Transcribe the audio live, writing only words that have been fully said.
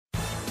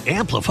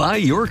Amplify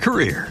your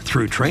career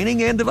through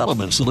training and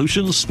development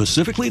solutions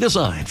specifically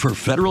designed for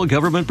federal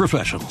government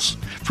professionals.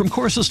 From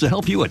courses to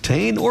help you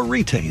attain or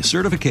retain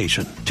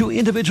certification, to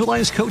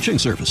individualized coaching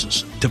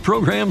services, to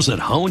programs that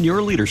hone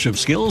your leadership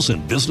skills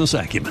and business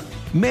acumen,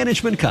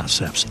 Management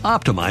Concepts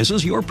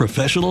optimizes your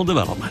professional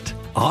development.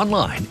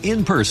 Online,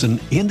 in person,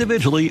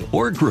 individually,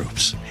 or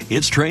groups,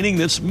 it's training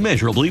that's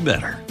measurably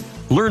better.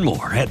 Learn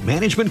more at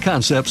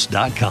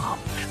managementconcepts.com.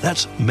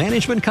 That's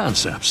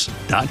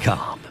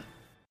managementconcepts.com.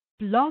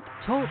 Blog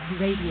Talk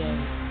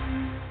Radio.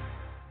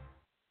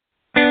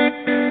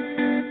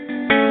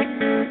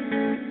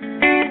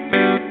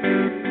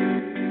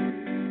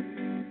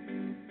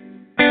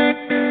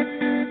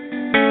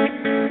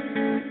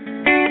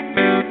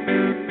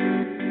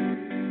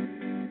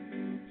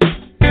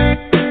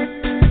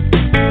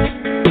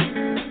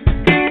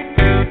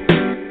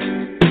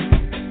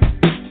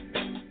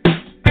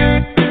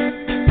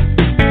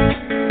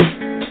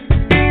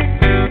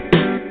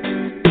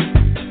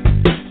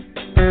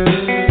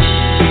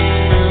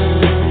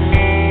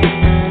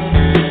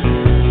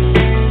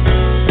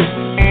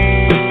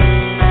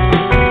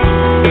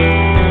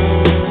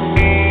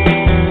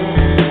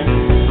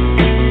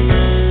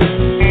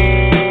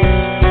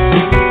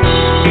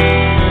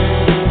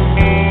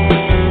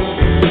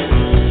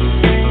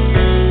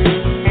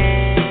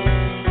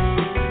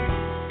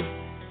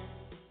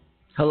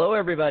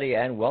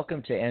 And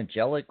welcome to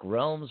Angelic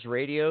Realms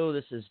Radio.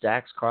 This is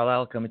Dax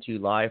Carlisle coming to you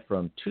live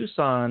from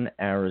Tucson,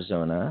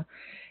 Arizona.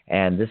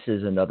 And this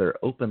is another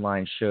open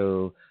line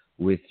show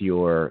with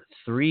your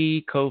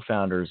three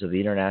co-founders of the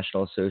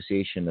International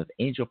Association of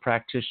Angel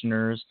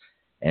Practitioners,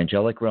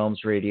 Angelic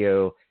Realms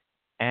Radio,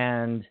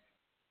 and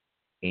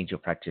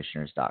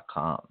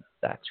angelpractitioners.com.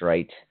 That's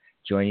right.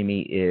 Joining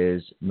me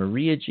is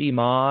Maria G.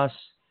 Moss.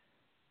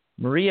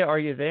 Maria, are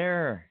you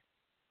there?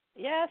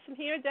 Yes, I'm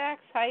here,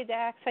 Dax. Hi,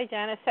 Dax. Hi,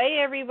 Janice. Hey,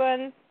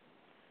 everyone.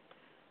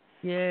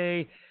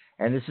 Yay.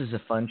 And this is a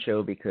fun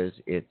show because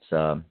it's,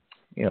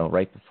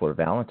 right before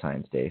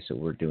Valentine's Day. So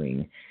we're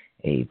doing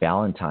a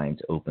Valentine's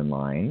open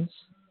lines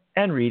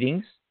and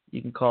readings.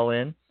 You can call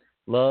in.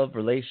 Love,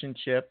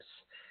 relationships.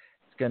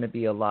 It's going to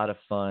be a lot of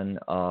fun.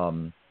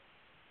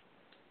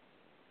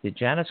 Did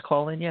Janice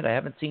call in yet? I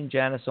haven't seen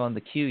Janice on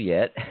the queue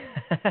yet.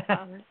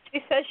 She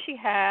says she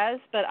has,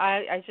 but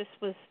I just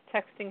was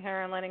texting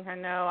her and letting her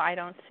know I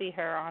don't see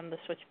her on the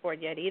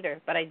switchboard yet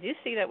either. But I do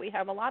see that we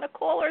have a lot of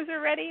callers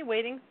already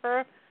waiting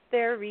for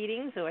their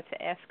readings or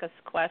to ask us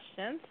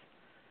questions.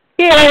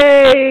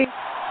 Yay!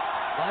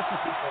 Lots of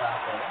people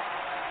out there.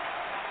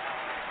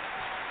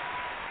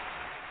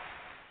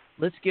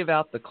 Let's give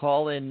out the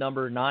call-in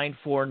number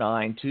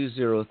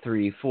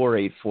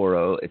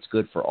 949-203-4840. It's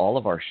good for all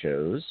of our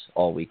shows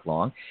all week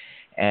long.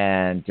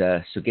 And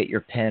so get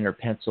your pen or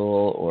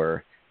pencil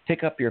or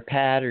pick up your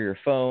pad or your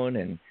phone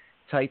and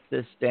type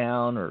this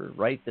down or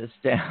write this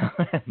down.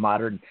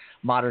 Modern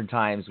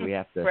times, we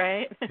have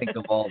to think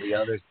of all the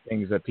other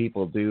things that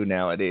people do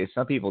nowadays.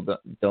 Some people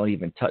don't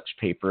even touch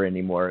paper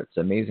anymore. It's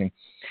amazing.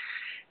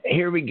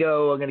 Here we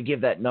go. I'm going to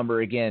give that number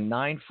again,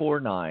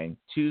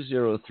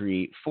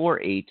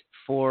 949-203-4840.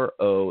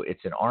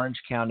 It's an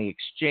Orange County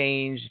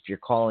exchange. If you're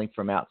calling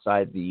from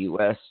outside the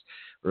U.S.,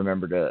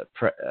 remember to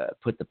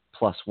put the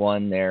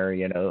 +1 there.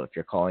 If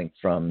you're calling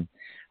from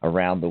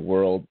around the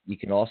world, you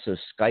can also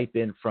Skype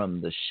in from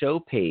the show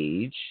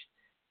page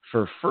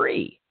for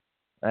free.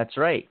 That's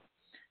right.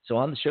 So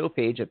on the show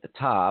page at the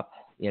top,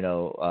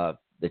 the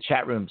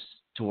chat room's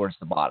towards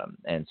the bottom.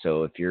 And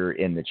so if you're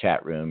in the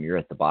chat room, you're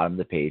at the bottom of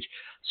the page.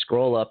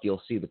 Scroll up,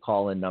 you'll see the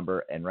call-in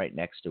number, and right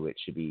next to it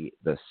should be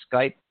the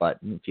Skype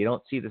button. If you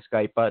don't see the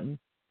Skype button,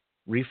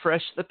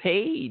 refresh the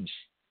page.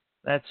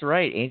 That's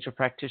right,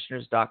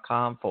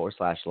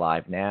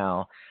 angelpractitioners.com/live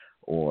now,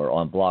 or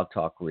on Blog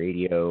Talk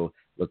Radio,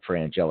 look for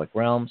Angelic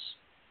Realms,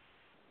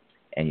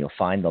 and you'll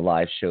find the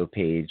live show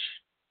page.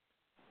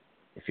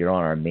 If you're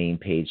on our main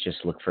page,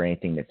 just look for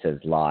anything that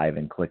says live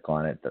and click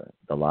on it,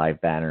 the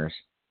live banners.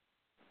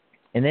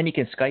 And then you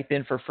can Skype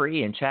in for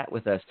free and chat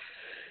with us.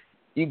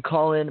 You can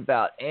call in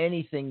about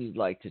anything you'd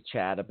like to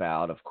chat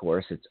about, of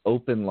course. It's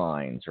open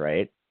lines,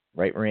 right?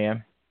 Right,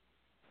 Maria?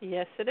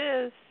 Yes, it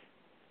is.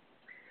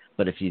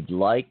 But if you'd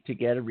like to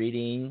get a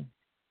reading,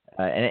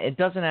 and it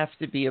doesn't have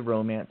to be a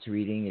romance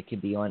reading. It can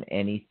be on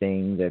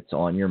anything that's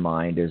on your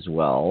mind as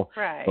well.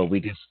 Right. But we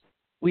just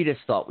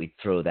thought we'd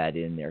throw that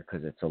in there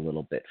because it's a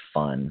little bit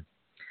fun.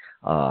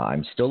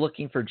 I'm still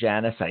looking for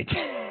Janice. I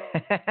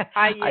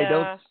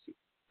don't.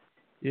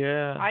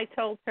 Yeah. I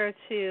told her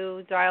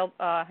to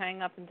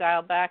hang up and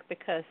dial back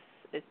because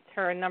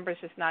her number's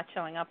just not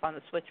showing up on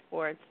the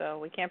switchboard, so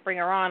we can't bring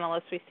her on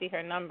unless we see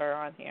her number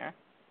on here.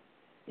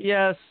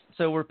 Yes,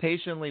 so we're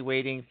patiently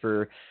waiting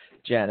for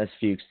Janice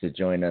Fuchs to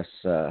join us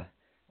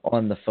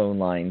on the phone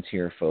lines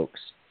here, folks.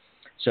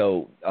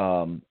 So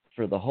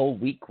for the whole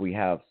week, we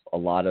have a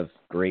lot of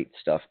great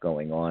stuff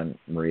going on,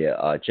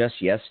 Maria.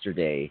 Just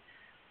yesterday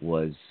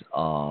was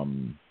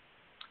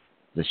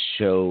the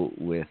show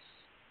with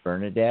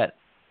Bernadette,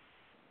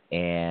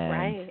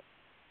 and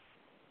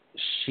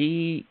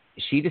she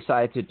she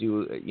decided to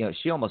do,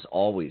 she almost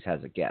always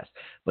has a guest,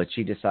 but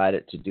she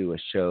decided to do a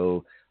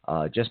show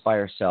just by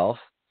herself.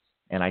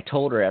 And I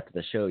told her after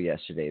the show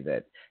yesterday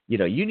that,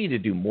 you need to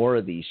do more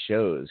of these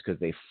shows because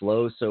they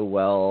flow so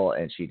well.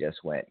 And she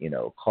just went,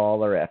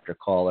 caller after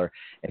caller.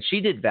 And she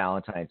did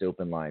Valentine's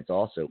open lines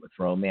also with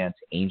romance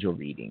angel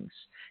readings.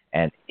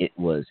 And it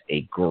was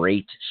a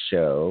great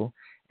show.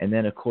 And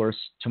then, of course,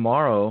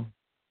 tomorrow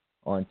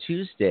on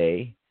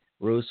Tuesday,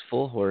 Rose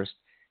Fullhorst,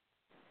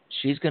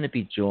 she's going to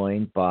be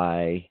joined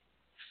by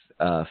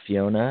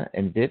Fiona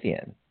and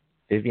Vivian.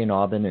 Vivian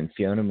Aubin and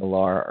Fiona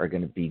Millar are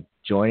going to be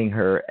joining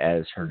her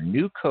as her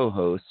new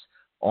co-hosts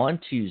on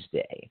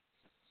Tuesday.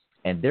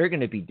 And they're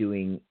going to be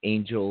doing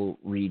angel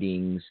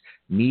readings,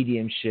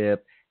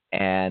 mediumship,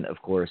 and,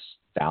 of course,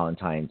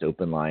 Valentine's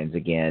open lines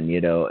again.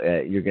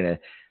 You're going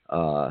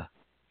to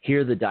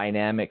hear the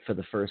dynamic for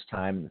the first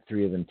time, the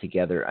three of them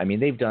together. I mean,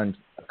 they've done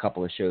a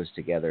couple of shows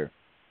together,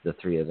 the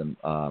three of them,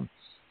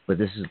 but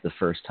this is the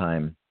first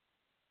time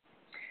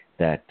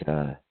that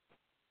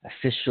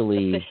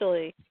officially,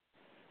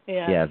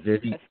 yeah,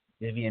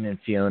 Vivian and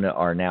Fiona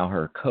are now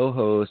her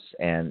co-hosts,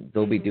 and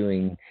they'll be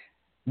doing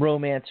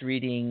romance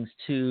readings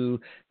too.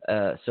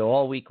 So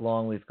all week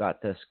long we've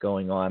got this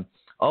going on.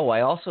 Oh,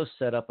 I also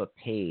set up a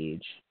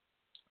page.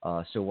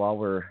 So while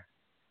we're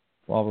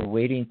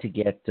waiting to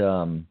get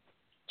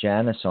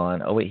Janice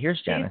on. Oh wait,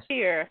 here's Janice.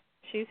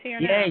 She's here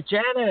now. Yay,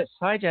 Janice!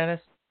 Hi,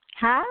 Janice.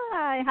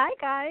 Hi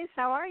guys.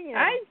 How are you?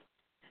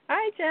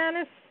 Hi,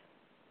 Janice.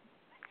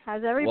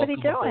 How's everybody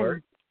Welcome doing?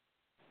 Aboard.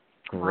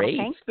 Great.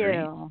 Thank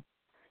you.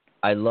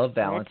 I love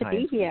Glad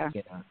Valentine's to be here.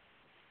 Week.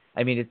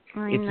 I mean,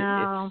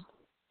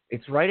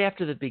 it's right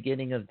after the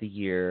beginning of the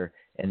year,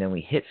 and then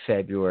we hit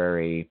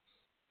February,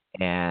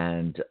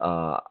 and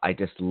I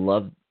just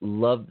love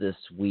this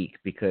week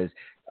because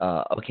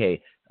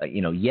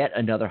yet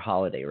another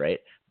holiday, right?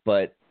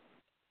 But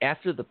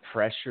after the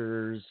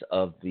pressures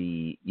of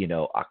the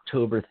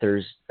October,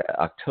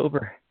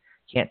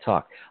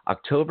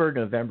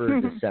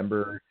 November,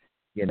 December,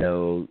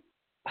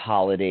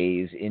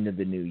 holidays into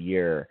the new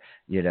year,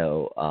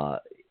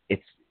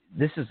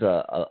 this is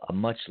a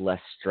much less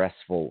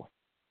stressful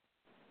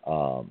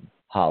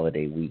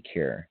holiday week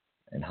here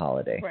and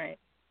holiday. Right.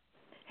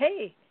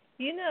 Hey,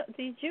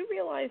 did you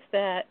realize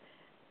that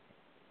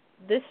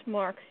this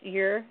marks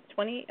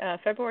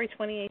February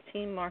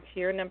 2018 marks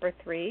year number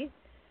 3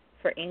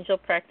 for angel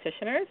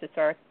practitioners? It's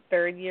our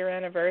 3rd year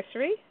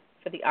anniversary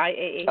for the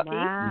IAAP.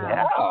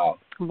 Wow.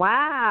 Yeah.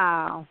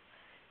 Wow.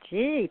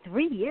 Gee,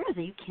 3 years?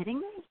 Are you kidding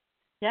me?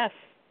 Yes,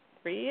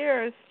 3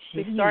 years.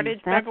 Jeez, We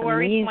started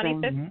February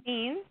amazing.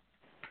 2015.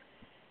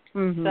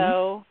 Mm-hmm.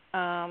 So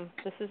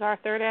this is our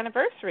 3rd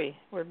anniversary.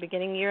 We're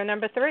beginning year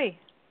number 3.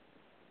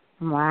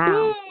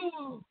 Wow.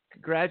 Woo!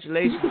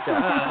 Congratulations to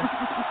us.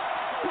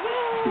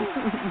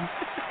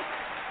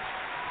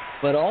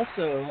 But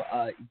also,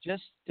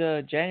 just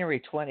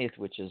January 20th,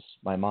 which is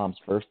my mom's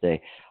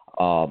birthday,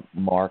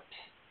 marked,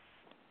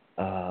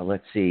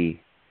 the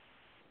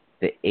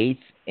 8th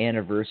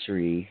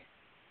anniversary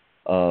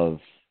of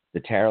the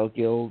Tarot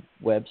Guild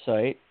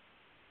website.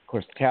 Of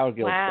course, the Tarot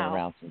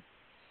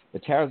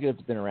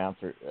Guild's been around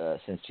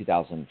since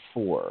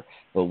 2004,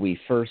 but we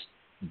first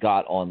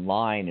got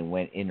online and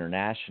went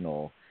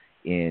international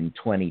in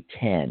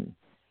 2010.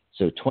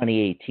 So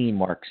 2018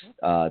 marks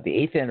the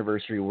 8th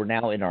anniversary. We're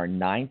now in our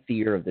 9th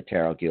year of the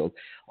Tarot Guild.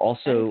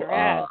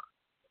 Also,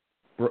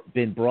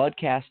 been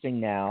broadcasting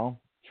now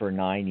for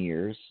 9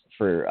 years.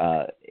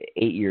 For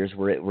 8 years,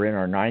 we're in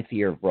our 9th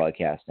year of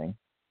broadcasting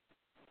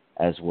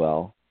as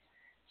well.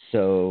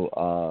 So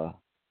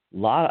a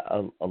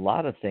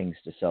lot of things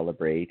to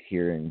celebrate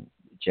here in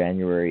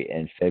January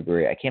and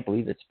February. I can't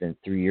believe it's been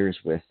 3 years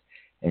with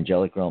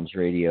Angelic Realms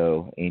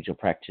Radio,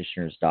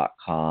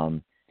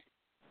 angelpractitioners.com,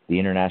 the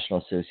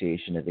International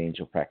Association of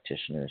Angel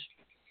Practitioners.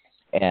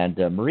 And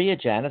Maria,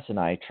 Janice, and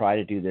I try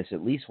to do this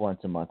at least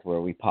once a month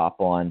where we pop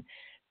on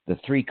the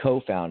 3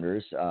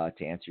 co-founders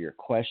to answer your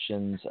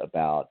questions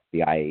about the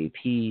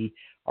IAP,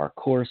 our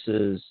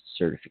courses,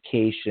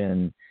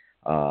 certification,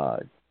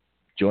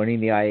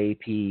 joining the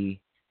IAP,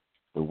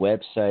 the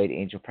website,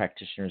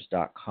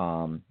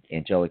 angelpractitioners.com,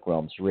 Angelic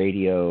Realms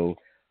Radio.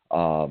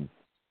 A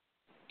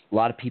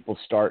lot of people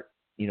start,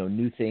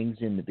 new things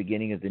in the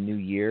beginning of the new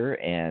year,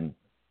 and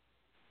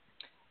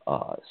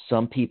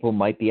some people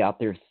might be out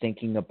there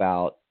thinking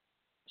about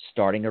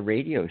starting a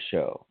radio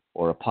show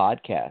or a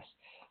podcast.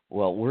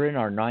 Well, we're in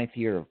our 9th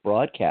year of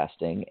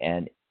broadcasting,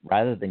 and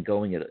rather than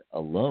going it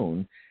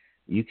alone,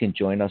 you can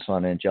join us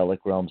on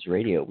Angelic Realms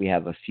Radio. We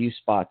have a few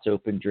spots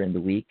open during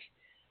the week.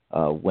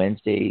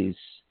 Wednesdays,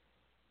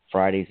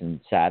 Fridays, and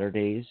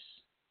Saturdays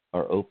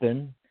are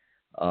open.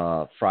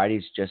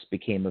 Fridays just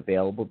became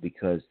available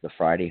because the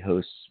Friday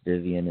hosts,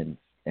 Vivian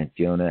and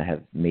Fiona,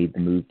 have made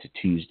the move to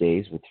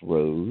Tuesdays with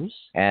Rose.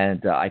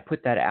 And I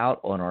put that out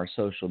on our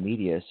social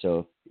media.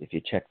 So if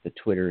you check the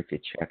Twitter, if you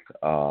check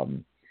our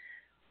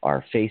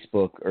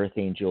Facebook, Earth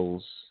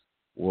Angels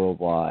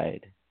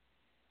Worldwide,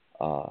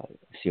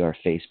 see our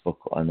Facebook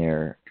on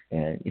there.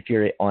 And if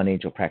you're on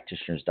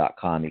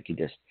angelpractitioners.com, you can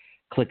just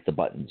click the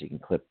buttons. You can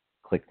click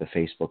the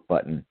Facebook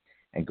button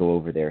and go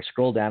over there.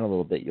 Scroll down a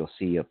little bit. You'll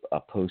see a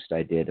post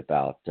I did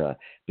about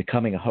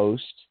becoming a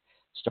host,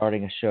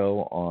 starting a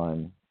show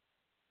on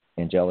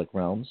Angelic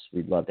Realms.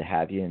 We'd love to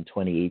have you in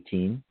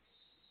 2018.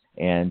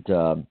 And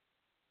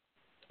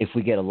if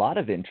we get a lot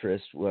of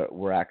interest,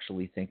 we're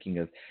actually thinking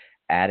of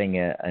adding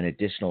an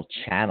additional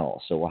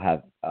channel. So we'll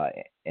have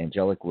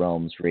Angelic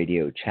Realms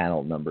Radio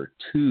Channel number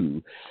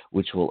 2,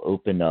 which will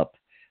open up,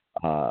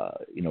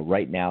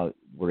 right now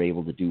we're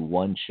able to do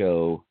one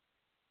show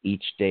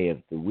each day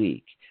of the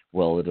week.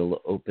 Well,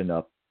 it'll open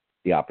up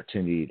the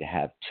opportunity to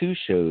have 2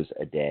 shows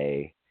a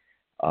day.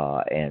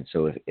 And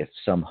so if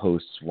some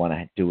hosts want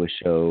to do a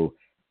show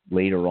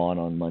later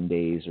on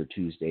Mondays or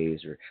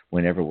Tuesdays or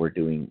whenever we're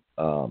doing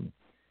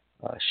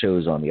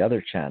shows on the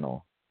other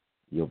channel,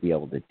 you'll be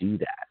able to do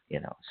that,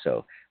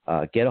 So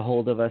get a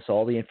hold of us.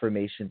 All the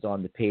information's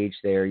on the page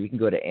there. You can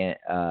go to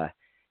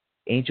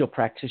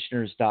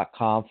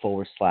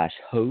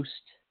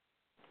angelpractitioners.com/host.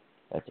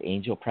 That's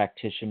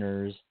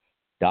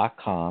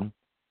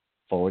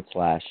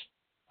angelpractitioners.com/host,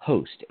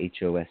 HOST.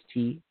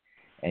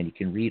 And you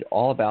can read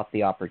all about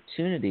the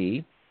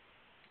opportunity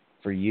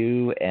for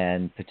you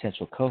and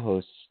potential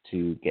co-hosts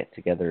to get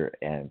together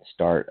and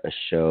start a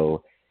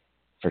show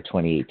for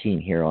 2018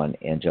 here on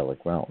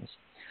Angelic Realms.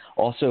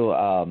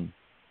 Also,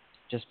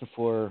 just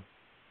before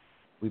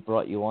we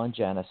brought you on,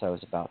 Janice, I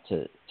was about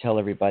to tell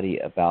everybody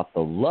about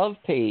the love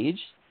page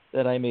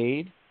that I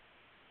made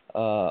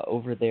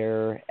over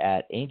there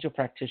at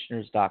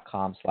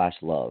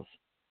angelpractitioners.com/love.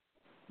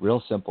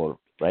 Real simple,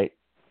 right?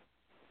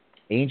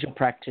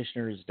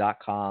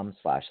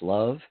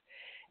 angelpractitioners.com/love.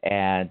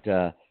 And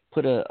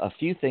put a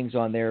few things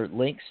on there,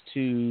 links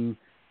to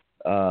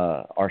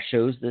our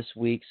shows this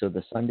week. So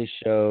the Sunday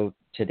show,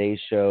 today's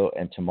show,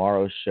 and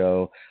tomorrow's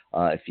show.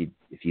 If you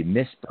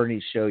missed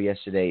Bernie's show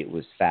yesterday, it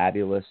was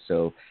fabulous.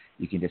 So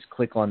you can just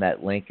click on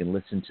that link and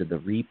listen to the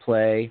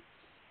replay.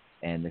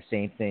 And the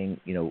same thing,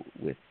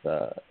 with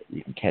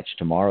you can catch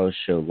tomorrow's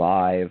show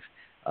live,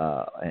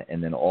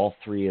 and then all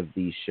 3 of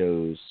these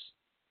shows,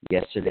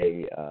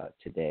 yesterday,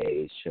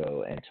 today's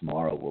show, and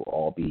tomorrow, will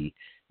all be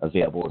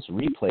available as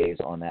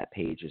replays on that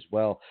page as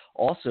well.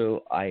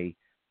 Also, I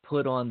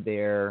put on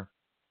there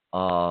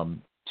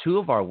 2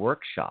 of our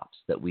workshops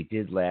that we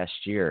did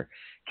last year.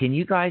 Can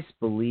you guys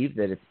believe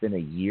that it's been a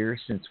year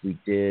since we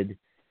did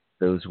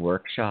those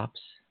workshops?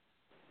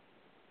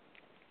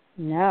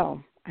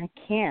 No, I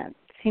can't.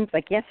 Seems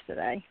like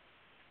yesterday.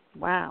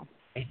 Wow.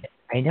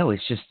 I know.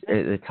 It's just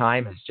the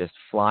time is just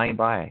flying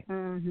by.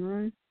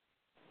 Mm-hmm.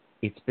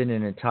 It's been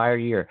an entire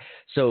year.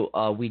 So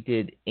we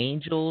did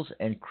Angels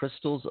and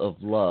Crystals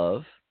of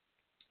Love.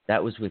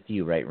 That was with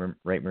you, right,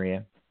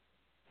 Maria?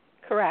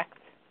 Correct.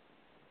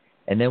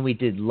 And then we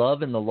did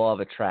Love and the Law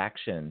of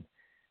Attraction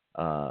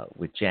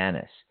with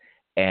Janice.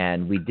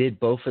 And we did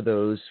both of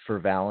those for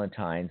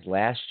Valentine's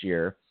last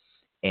year.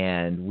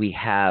 And we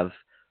have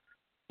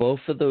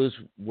both of those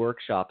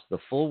workshops, the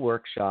full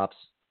workshops,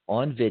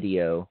 on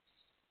video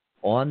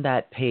on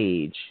that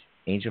page,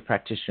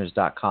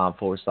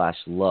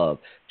 angelpractitioners.com/love.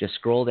 Just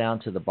scroll down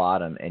to the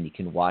bottom and you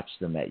can watch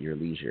them at your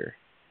leisure.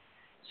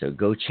 So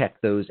go check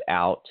those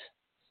out.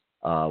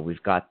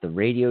 We've got the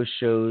radio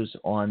shows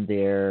on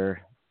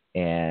there.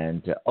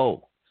 And,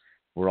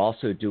 we're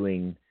also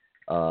doing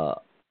a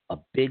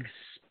big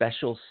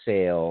special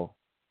sale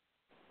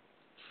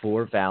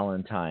for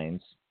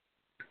Valentine's.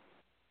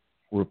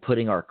 We're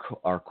putting our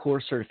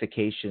core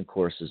certification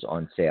courses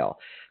on sale.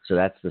 So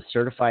that's the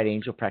Certified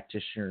Angel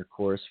Practitioner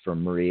course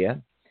from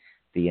Maria,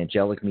 the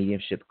Angelic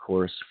Mediumship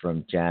course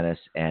from Janice,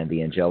 and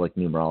the Angelic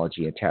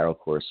Numerology and Tarot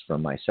course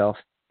from myself.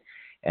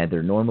 And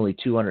they're normally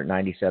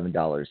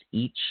 $297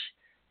 each,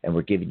 and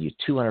we're giving you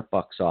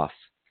 $200 off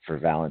for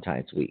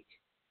Valentine's week.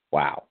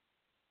 Wow.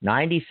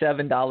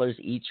 $97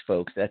 each,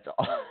 folks. That's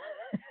all.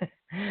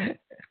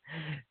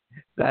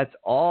 That's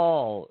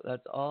all.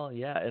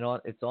 Yeah. And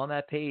it's on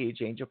that page,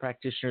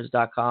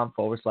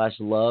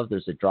 angelpractitioners.com/love.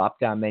 There's a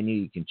drop-down menu.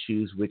 You can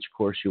choose which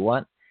course you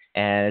want,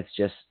 and it's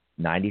just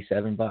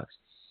 $97.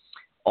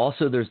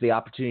 Also, there's the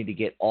opportunity to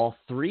get all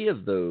 3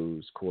 of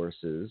those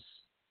courses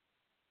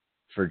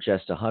for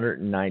just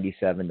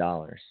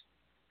 $197.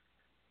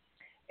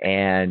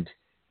 And,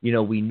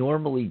 we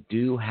normally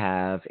do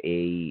have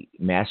a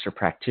master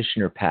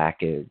practitioner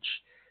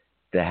package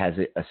that has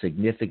a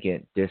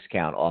significant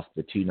discount off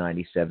the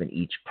 $297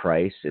 each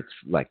price. It's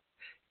like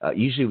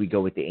usually we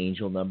go with the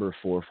angel number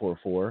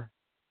 444,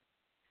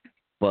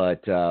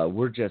 but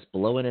we're just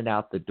blowing it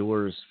out the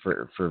doors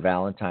for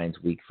Valentine's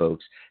week,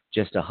 folks.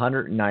 Just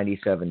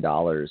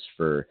 $197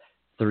 for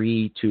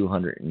 3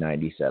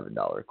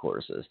 $297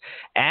 courses,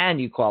 and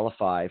you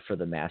qualify for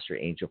the Master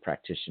Angel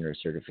Practitioner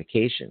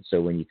certification.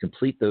 So when you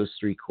complete those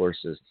 3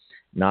 courses,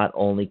 not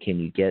only can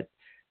you get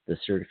the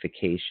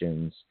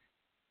certifications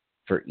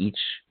for each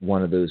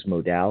one of those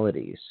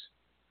modalities.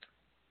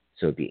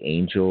 So the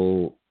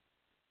angel,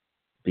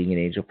 being an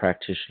angel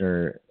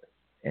practitioner,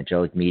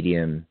 angelic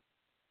medium,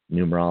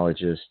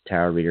 numerologist,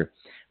 tarot reader,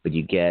 but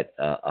you get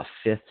a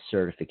 5th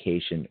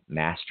certification,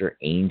 Master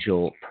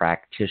Angel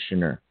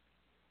Practitioner.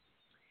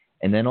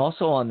 And then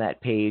also on that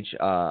page,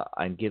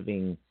 I'm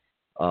giving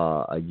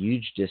a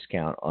huge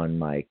discount on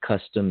my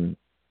custom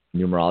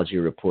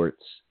numerology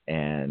reports,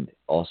 and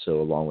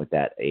also along with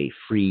that, a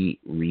free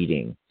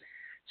reading.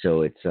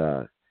 So it's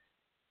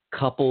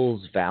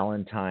couples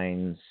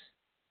Valentines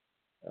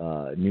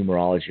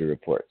numerology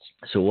reports.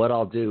 So what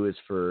I'll do is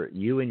for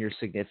you and your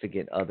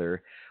significant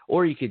other,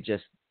 or you could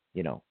just,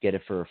 get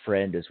it for a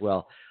friend as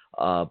well.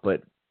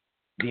 But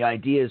the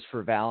idea is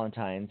for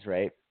Valentine's,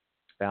 right?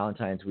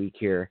 Valentine's week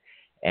here,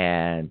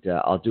 and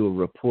I'll do a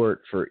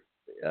report for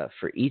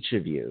each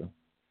of you,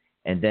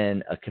 and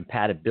then a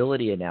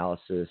compatibility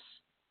analysis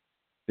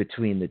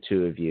between the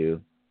two of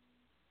you,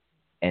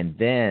 and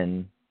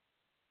then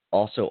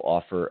also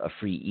offer a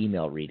free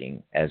email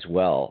reading as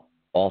well,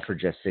 all for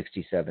just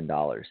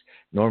 $67.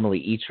 Normally,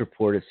 each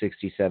report is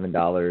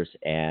 $67,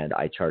 and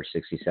I charge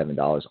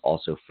 $67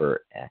 also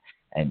for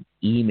an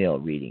email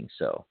reading.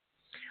 So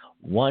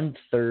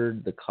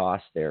 1/3 the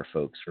cost there,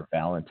 folks, for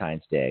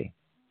Valentine's Day.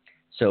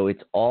 So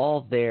it's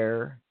all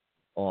there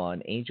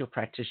on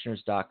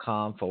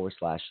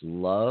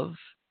angelpractitioners.com/love.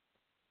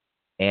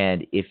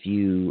 And if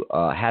you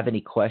have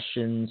any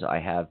questions, I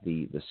have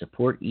the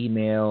support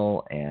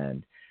email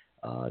and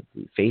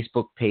the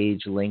Facebook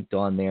page linked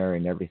on there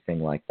and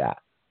everything like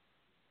that.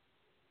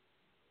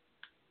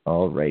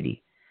 All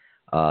righty.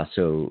 I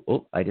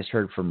just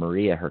heard from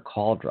Maria. Her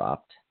call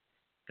dropped.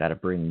 Got to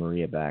bring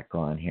Maria back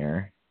on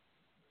here.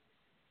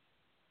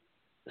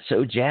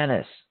 So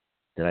Janice.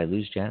 Did I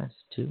lose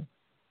Janice too?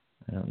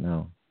 I don't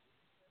know.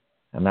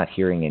 I'm not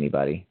hearing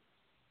anybody.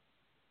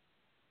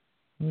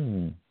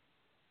 I'm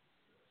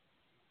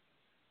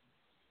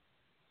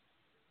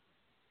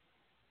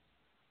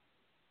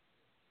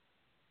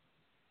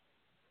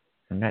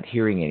not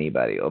hearing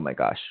anybody. Oh my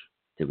gosh.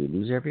 Did we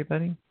lose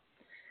everybody?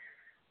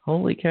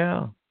 Holy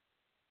cow.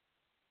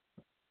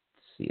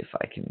 Let's see if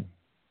I can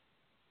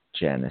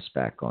Janice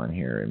back on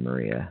here and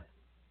Maria.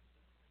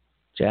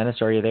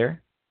 Janice, are you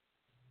there?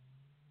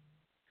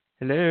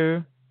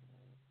 Hello?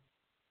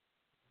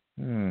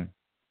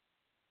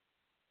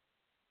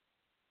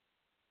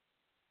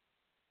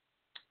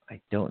 I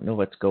don't know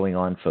what's going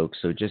on, folks.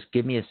 So just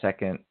give me a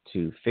second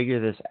to figure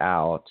this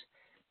out,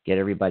 get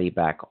everybody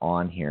back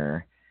on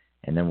here,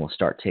 and then we'll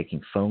start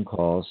taking phone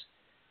calls.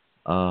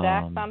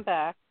 I'm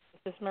back.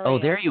 This is Maria. Oh,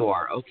 there you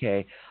are.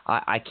 Okay.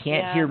 I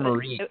can't hear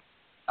Maria.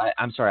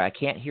 I'm sorry. I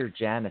can't hear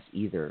Janice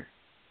either.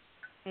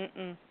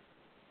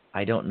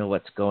 I don't know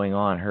what's going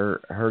on.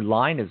 Her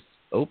line is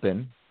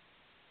open,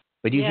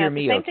 but you hear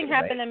me okay, the same thing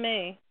happened to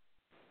me.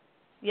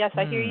 Yes,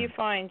 I hear you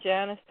fine.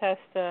 Janice has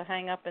to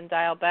hang up and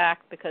dial back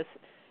because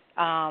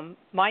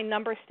my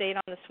number stayed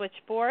on the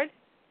switchboard,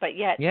 but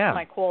yet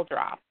my call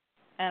dropped,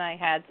 and I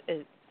had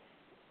to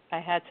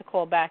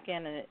call back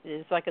in, and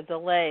it's like a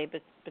delay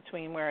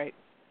between where it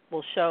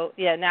will show.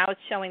 Yeah, now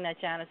it's showing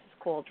that Janice's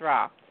call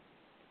dropped.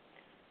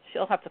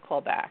 She'll have to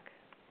call back.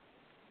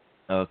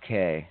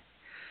 Okay.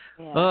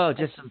 Yeah, oh,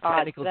 just some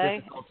technical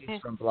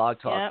difficulties from Blog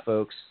Talk,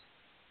 folks.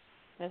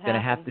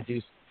 Gonna have to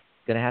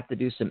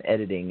do some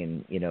editing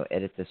and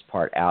edit this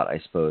part out, I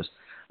suppose.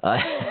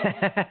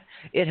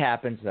 It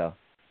happens though.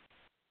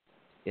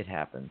 It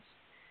happens.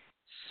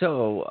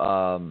 So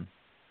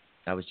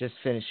I was just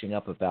finishing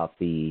up about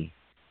the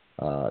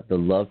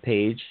love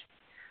page.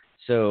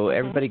 So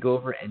everybody go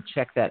over and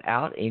check that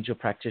out,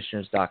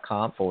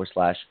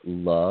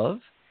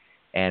 angelpractitioners.com/love.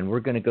 And we're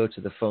going to go to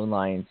the phone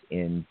lines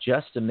in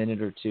just a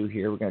minute or two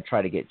here. We're going to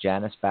try to get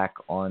Janice back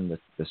on the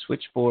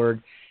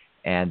switchboard.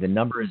 And the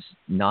number is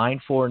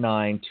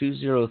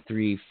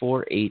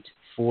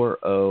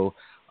 949-203-4840.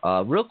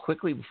 Real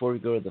quickly before we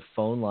go to the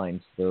phone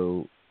lines,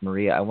 though,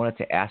 Maria, I wanted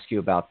to ask you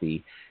about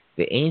the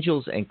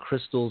Angels and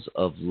Crystals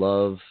of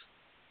Love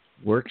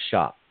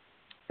workshop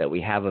that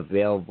we have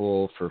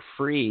available for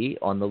free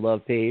on the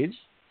Love page.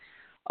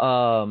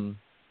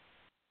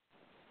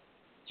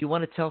 Do you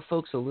want to tell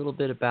folks a little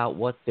bit about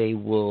what they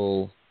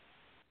will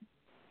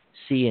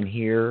see and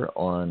hear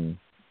on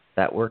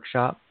that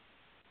workshop?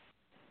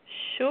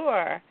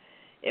 Sure.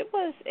 It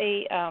was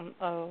a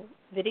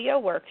video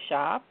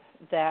workshop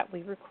that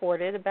we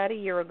recorded about a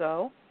year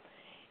ago,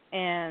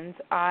 and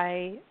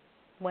I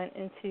went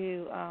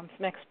into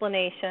some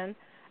explanation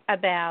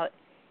about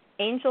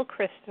angel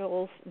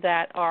crystals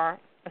that are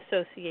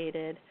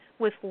associated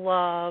with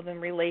love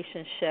and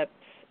relationships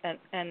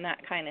and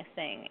that kind of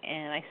thing.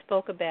 And I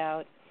spoke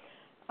about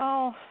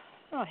half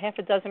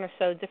a dozen or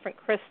so different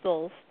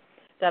crystals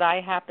that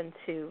I happen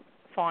to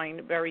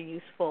find very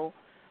useful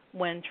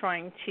when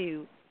trying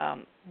to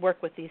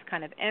work with these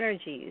kind of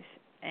energies.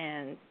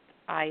 And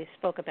I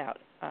spoke about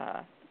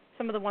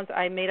some of the ones.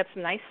 I made up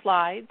some nice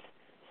slides,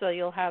 so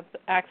you'll have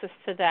access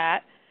to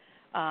that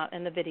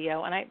in the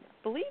video. And I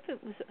believe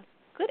it was a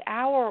good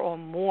hour or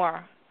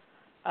more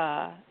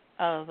of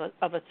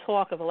a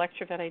talk, of a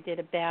lecture that I did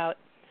about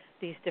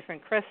these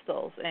different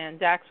crystals, and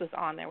Dax was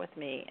on there with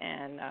me,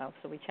 and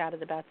so we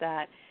chatted about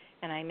that.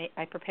 And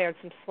I prepared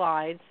some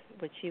slides,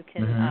 which you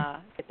can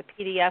get the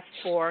PDF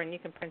for, and you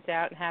can print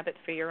out and have it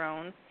for your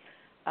own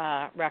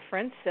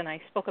reference. And I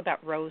spoke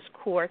about rose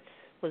quartz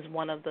was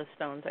one of the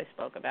stones I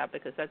spoke about,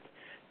 because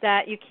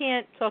that you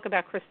can't talk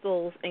about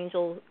crystals,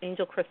 angel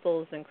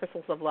crystals and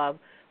crystals of love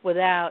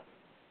without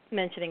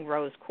mentioning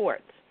rose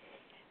quartz,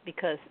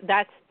 because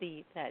that's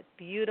that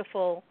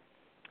beautiful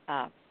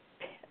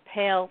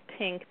pale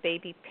pink,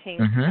 baby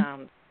pink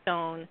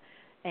stone,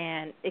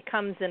 and it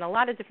comes in a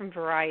lot of different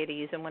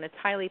varieties, and when it's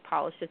highly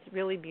polished, it's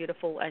really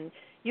beautiful, and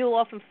you'll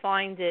often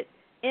find it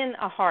in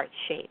a heart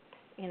shape,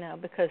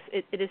 because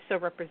it is so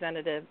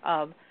representative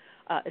of,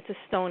 it's a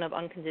stone of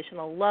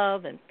unconditional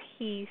love and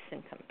peace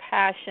and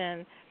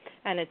compassion,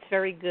 and it's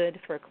very good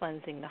for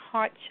cleansing the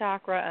heart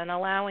chakra and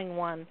allowing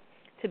one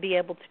to be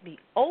able to be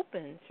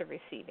open to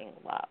receiving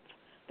love,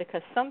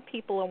 because some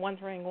people are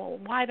wondering, well,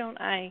 why don't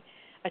I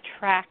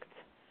attract,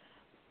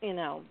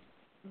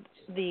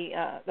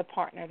 the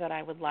partner that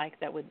I would like,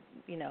 that would,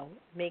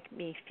 make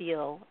me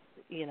feel,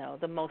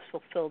 the most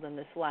fulfilled in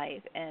this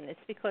life. And it's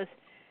because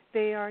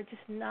they are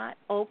just not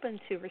open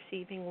to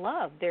receiving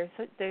love.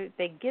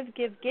 They give,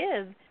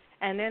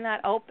 and they're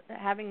not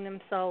having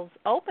themselves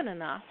open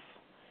enough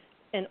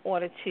in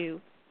order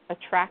to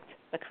attract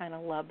the kind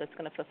of love that's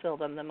going to fulfill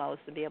them the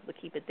most, to be able to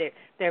keep it there.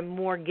 They're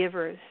more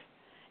givers,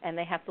 and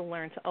they have to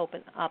learn to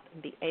open up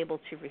and be able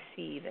to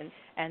receive.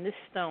 And this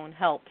stone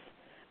helps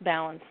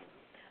balance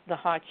the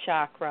heart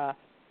chakra,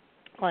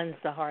 cleanse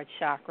the heart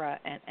chakra,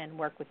 and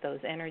work with those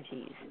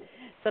energies.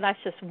 So that's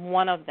just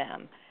one of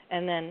them.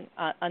 And then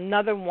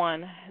another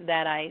one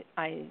that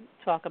I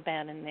talk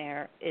about in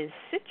there is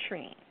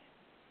citrine.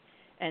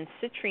 And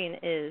citrine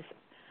is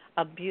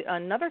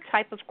another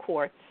type of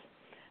quartz,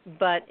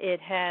 but it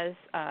has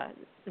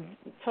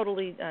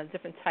totally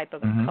different type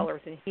of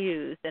colors and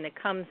hues, and it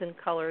comes in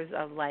colors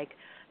of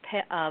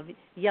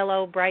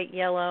yellow, bright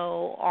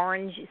yellow,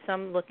 orange.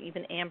 Some look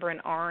even amber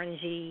and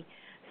orangey.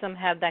 Some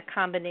have that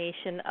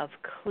combination of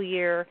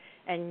clear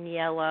and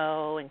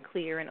yellow and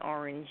clear and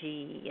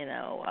orangey.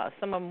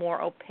 Some are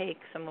more opaque,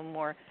 some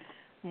are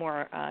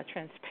more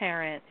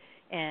transparent.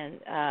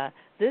 And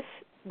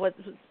what's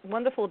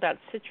wonderful about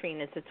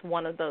citrine is it's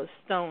one of those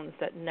stones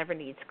that never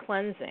needs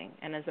cleansing.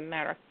 And as a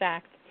matter of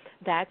fact,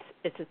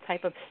 it's a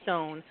type of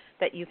stone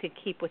that you could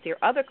keep with your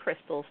other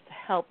crystals to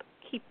help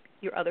keep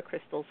your other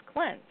crystals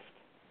cleansed.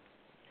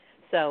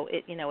 So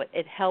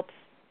it helps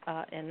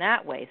in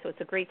that way. So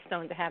it's a great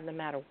stone to have no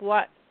matter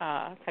what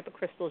type of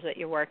crystals that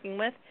you're working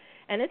with.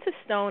 And it's a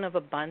stone of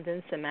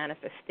abundance and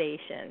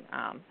manifestation.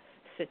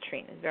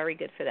 Citrine is very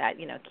good for that.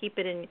 Keep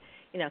it in,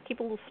 keep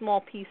a little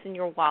small piece in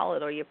your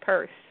wallet or your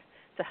purse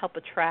to help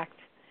attract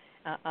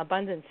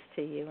abundance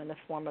to you in the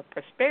form of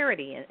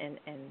prosperity and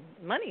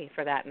money,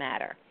 for that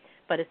matter.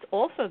 But it's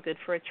also good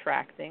for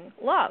attracting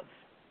love.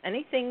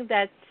 Anything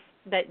that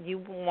you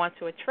want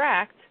to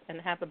attract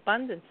and have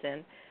abundance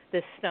in,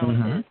 this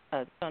stone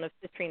stone of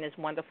citrine is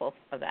wonderful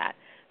for that.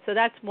 So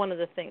that's one of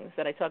the things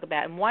that I talk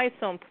about. And why it's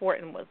so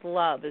important with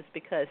love is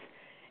because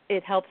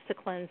it helps to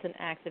cleanse and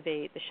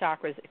activate the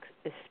chakras,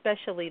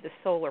 especially the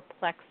solar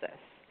plexus,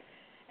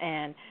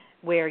 and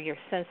where your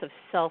sense of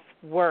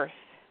self-worth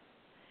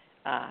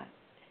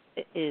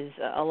is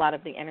a lot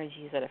of the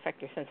energies that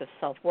affect your sense of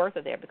self-worth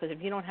are there. Because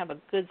if you don't have a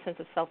good sense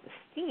of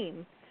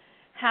self-esteem,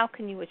 how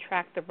can you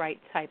attract the right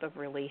type of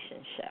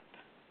relationship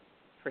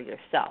for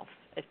yourself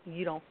if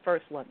you don't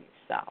first love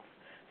yourself?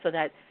 So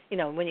that,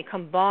 when you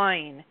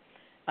combine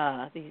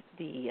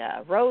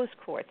the rose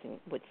quartz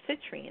with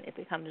citrine, it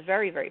becomes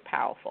very, very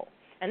powerful.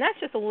 And that's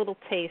just a little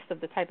taste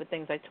of the type of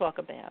things I talk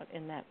about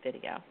in that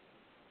video.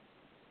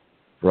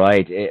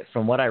 Right.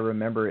 From what I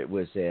remember, it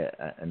was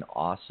an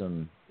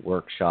awesome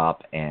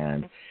workshop,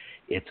 and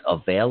it's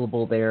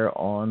available there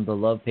on the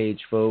Love page,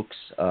 folks.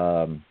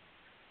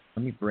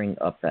 Let me bring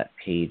up that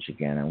page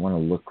again. I want to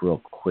look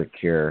real quick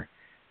here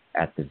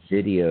at the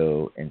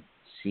video and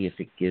see if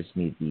it gives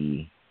me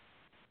the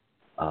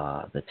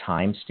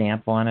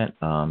timestamp on it.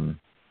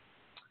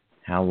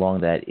 How long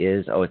that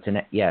is? Oh, it's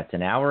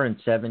an hour and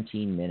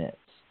 17 minutes.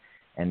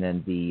 And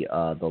then the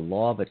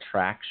law of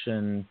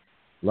attraction,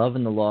 love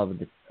and the law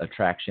of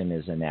attraction,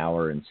 is an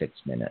hour and 6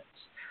 minutes.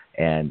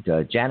 And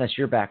Janice,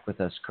 you're back with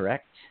us,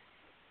 correct?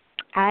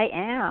 I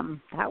am.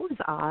 That was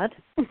odd.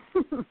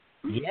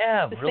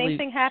 Yeah, the really same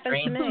thing happened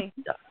to me.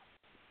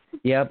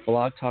 Yeah,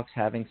 Blog Talk's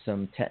having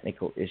some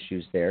technical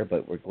issues there,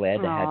 but we're glad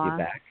to have you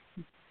back.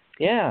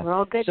 Yeah. We're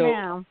all good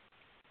now.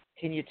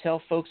 Can you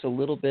tell folks a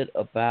little bit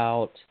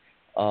about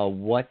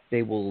what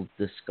they will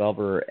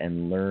discover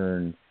and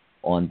learn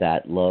on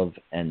that Love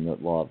and the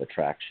Law of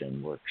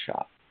Attraction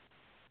workshop?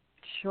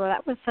 Sure,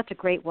 that was such a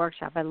great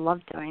workshop. I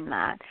loved doing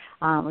that.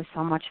 It was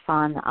so much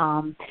fun.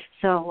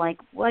 So like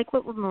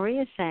what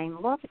Maria's saying,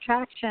 Law of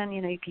Attraction,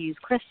 you could use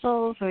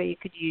crystals, or you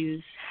could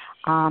use,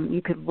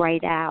 you could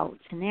write out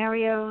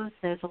scenarios.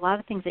 There's a lot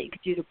of things that you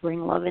could do to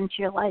bring love into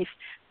your life.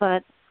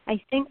 But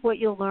I think what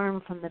you'll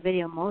learn from the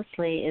video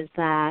mostly is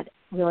that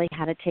really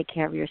how to take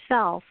care of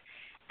yourself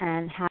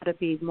and how to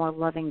be more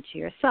loving to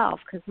yourself.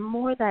 Because the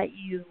more that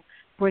you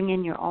bring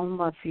in your own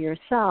love for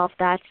yourself,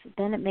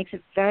 then it makes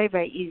it very,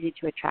 very easy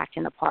to attract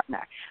in a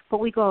partner. But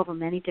we go over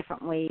many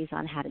different ways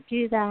on how to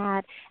do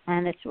that,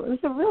 and it was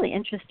a really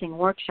interesting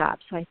workshop.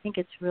 So I think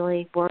it's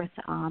really worth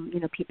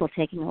people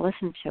taking a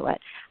listen to it,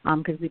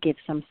 because we give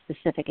some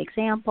specific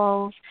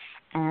examples,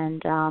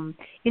 and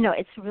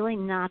it's really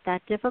not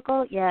that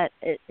difficult yet.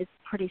 It's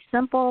pretty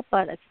simple,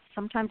 but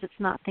sometimes it's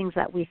not things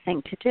that we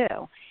think to do.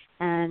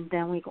 And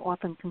then we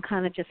often can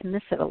kind of just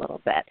miss it a little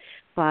bit.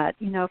 But,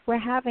 if we're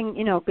having,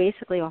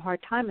 basically a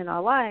hard time in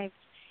our lives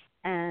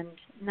and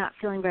not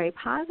feeling very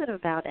positive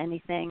about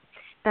anything,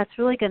 that's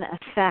really going to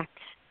affect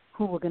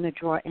who we're going to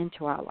draw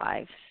into our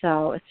lives.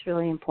 So it's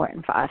really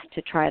important for us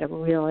to try to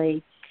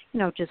really,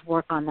 just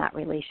work on that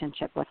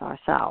relationship with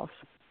ourselves.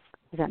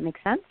 Does that make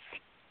sense?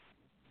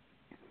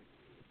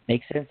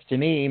 Makes sense to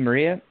me,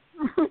 Maria.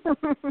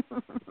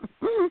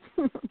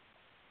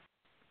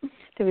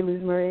 Did we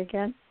lose Maria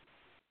again?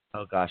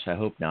 Oh, gosh, I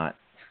hope not.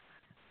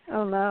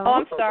 Oh, no. Oh,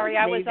 I'm sorry.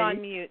 I was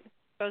on mute.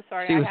 So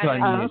sorry. She was I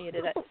on had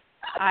muted it.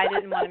 I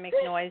didn't want to make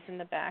noise in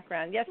the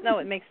background. Yes, no,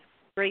 it makes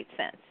great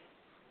sense.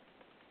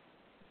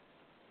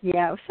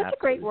 Yeah, it was such Absolutely.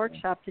 a great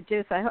workshop to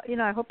do. So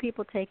I hope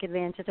people take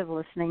advantage of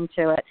listening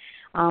to it.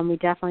 We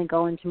definitely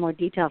go into more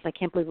details. I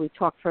can't believe we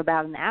talked for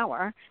about an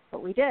hour,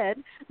 but we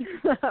did.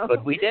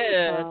 But we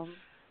did.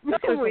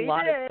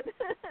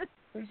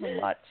 There's a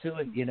lot to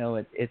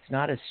it. It's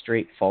not as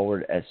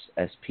straightforward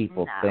as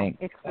people think.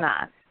 It's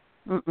not.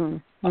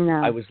 No.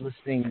 I was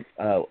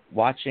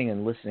watching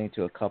and listening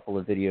to a couple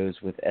of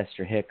videos with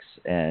Esther Hicks,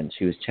 and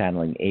she was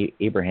channeling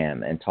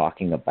Abraham and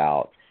talking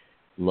about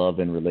love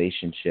and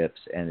relationships.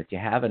 And if you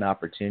have an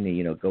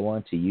opportunity, go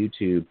onto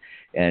YouTube,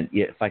 and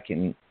if I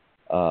can,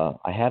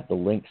 I have the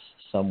links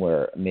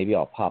somewhere. Maybe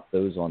I'll pop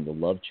those on the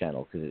Love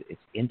channel because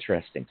it's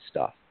interesting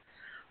stuff.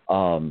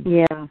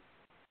 Yeah.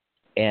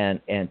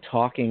 And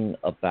talking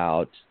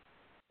about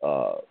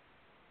the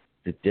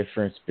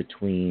difference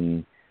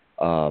between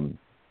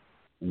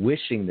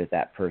wishing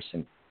that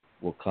person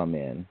will come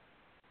in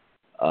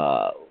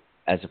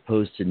as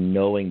opposed to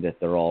knowing that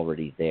they're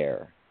already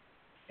there.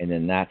 And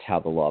then that's how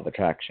the law of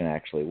attraction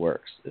actually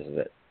works,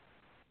 is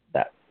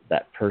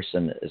that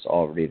person is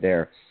already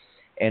there.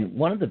 And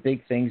one of the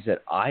big things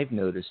that I've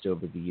noticed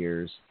over the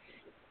years,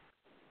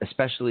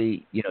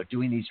 especially,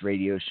 doing these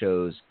radio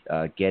shows,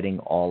 getting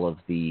all of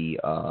the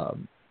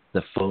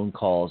phone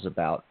calls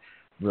about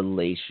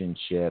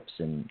relationships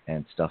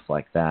and stuff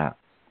like that,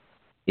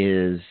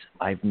 is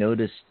I've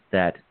noticed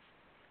that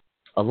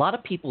a lot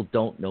of people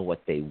don't know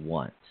what they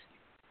want.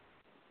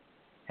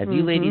 Have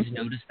you ladies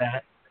noticed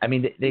that? I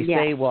mean, they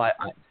say, well,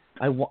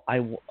 I want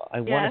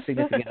a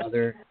significant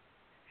other.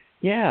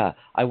 Yeah,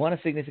 I want a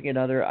significant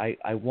other.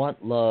 I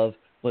want love.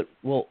 But,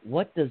 well,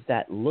 what does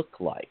that look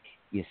like?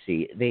 You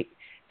see,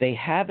 they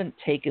haven't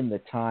taken the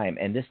time,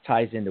 and this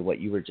ties into what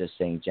you were just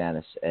saying,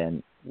 Janice,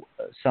 and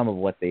some of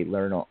what they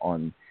learn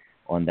on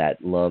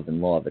that Love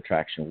and Law of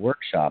Attraction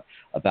workshop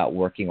about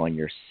working on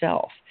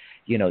yourself.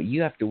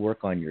 You have to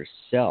work on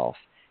yourself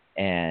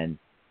and,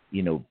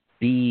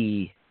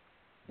 be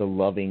the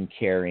loving,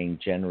 caring,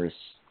 generous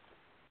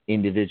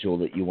individual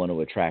that you want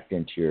to attract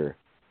into your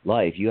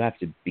life. You have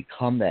to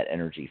become that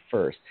energy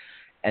first.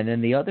 And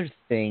then the other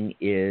thing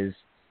is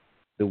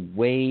the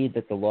way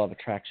that the Law of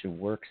Attraction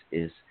works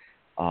is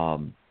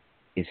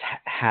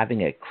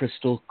having a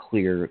crystal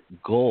clear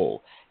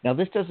goal. Now,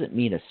 this doesn't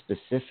mean a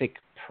specific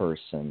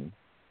person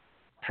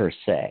per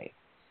se,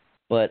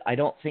 but I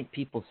don't think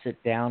people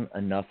sit down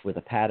enough with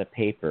a pad of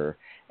paper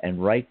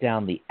and write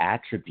down the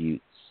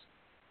attributes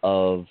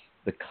of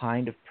the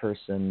kind of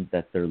person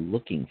that they're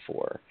looking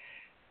for.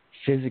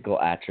 Physical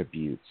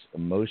attributes,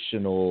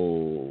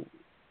 emotional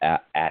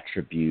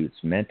attributes,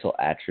 mental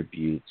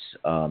attributes.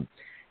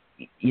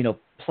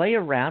 Play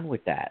around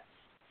with that.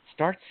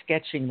 Start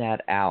sketching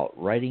that out,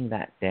 writing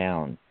that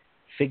down,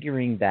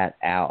 figuring that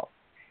out,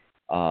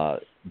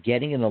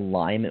 getting in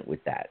alignment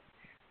with that.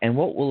 And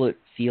what will it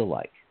feel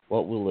like?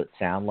 What will it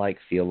sound like,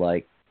 feel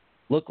like,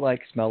 look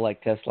like, smell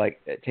like,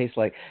 taste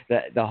like?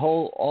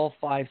 All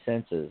five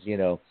senses,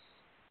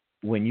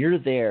 when you're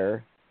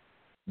there,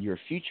 your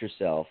future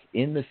self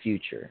in the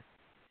future,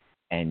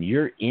 and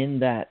you're in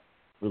that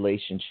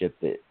relationship,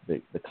 the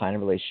kind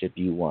of relationship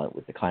you want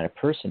with the kind of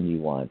person you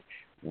want,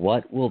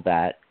 what will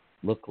that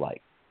look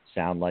like,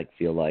 sound like,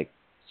 feel like,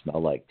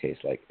 smell like,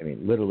 taste like? I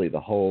mean, literally the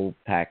whole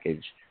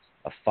package,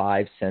 a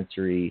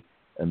 5-sensory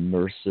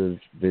immersive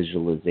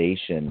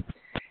visualization.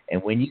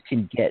 And when you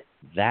can get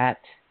that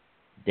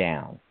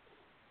down,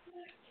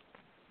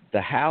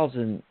 the how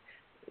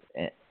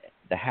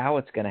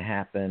it's going to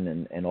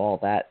happen and all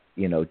that,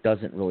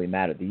 doesn't really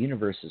matter. The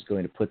universe is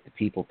going to put the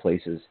people,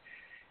 places,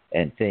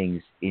 and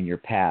things in your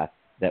path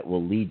that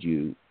will lead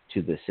you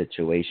to the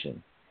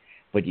situation.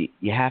 But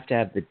you have to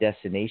have the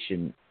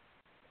destination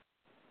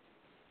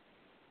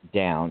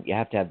down. You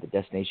have to have the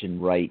destination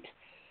right.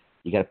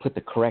 You got to put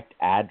the correct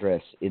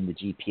address in the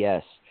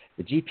GPS.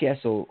 The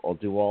GPS will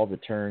do all the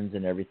turns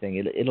and everything.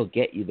 It'll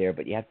get you there,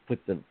 but you have to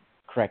put the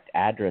correct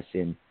address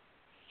in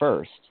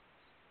first.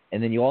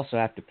 And then you also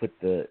have to put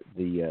the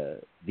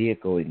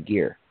vehicle in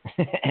gear.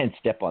 and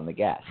step on the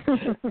gas.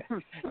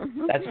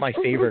 That's my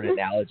favorite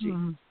analogy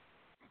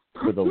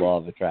for the law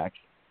of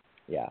attraction.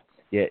 Yeah.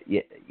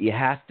 You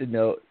have to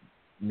know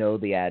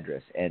the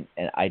address. And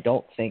I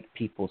don't think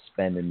people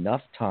spend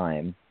enough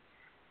time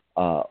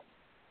on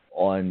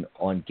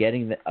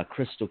getting a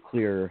crystal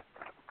clear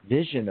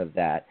vision of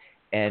that.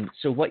 And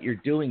so what you're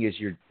doing is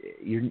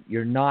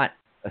you're not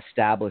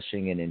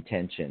establishing an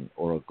intention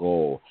or a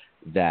goal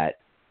that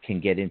can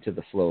get into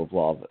the flow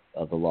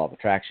of the law of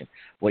attraction.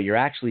 What you're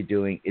actually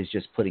doing is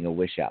just putting a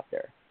wish out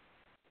there,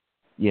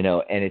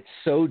 and it's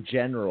so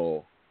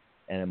general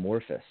and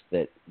amorphous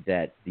that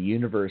the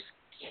universe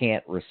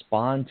can't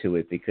respond to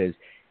it because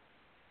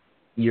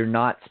you're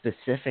not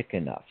specific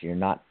enough. You're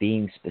not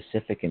being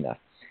specific enough.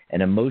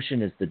 And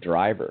emotion is the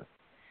driver.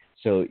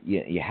 So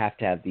you have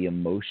to have the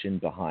emotion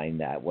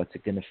behind that. What's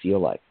it going to feel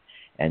like?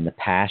 And the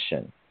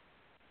passion.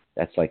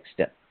 That's like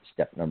step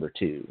number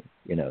 2.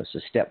 So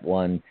step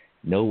 1,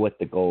 know what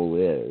the goal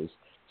is.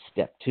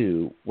 Step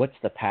 2, what's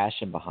the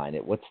passion behind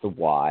it? What's the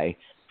why?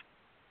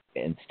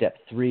 And step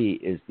 3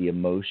 is the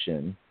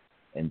emotion,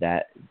 and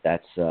that's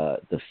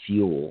the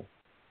fuel.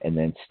 And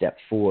then step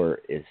 4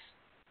 is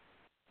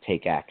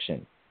take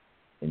action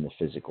in the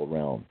physical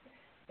realm.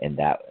 And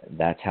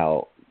that's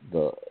how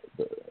the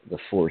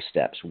 4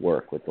 steps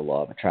work with the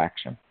law of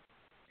attraction.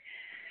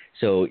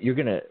 So you're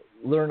going to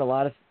learn a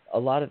lot of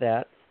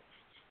that.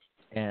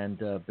 And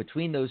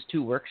between those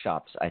 2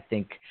 workshops, I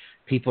think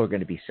people are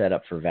going to be set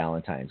up for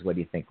Valentine's. What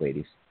do you think,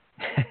 ladies?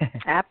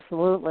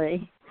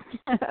 Absolutely.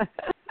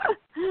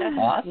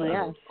 Awesome.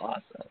 Yes.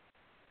 Awesome.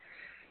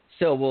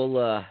 So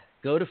we'll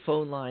go to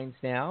phone lines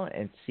now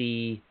and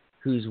see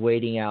who's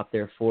waiting out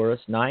there for us.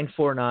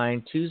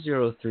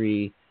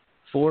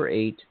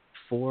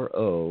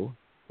 949-203-4840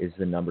 is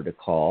the number to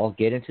call.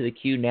 Get into the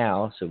queue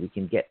now so we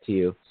can get to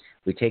you.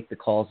 We take the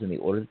calls in the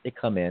order that they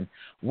come in.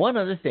 One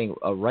other thing,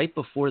 right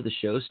before the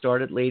show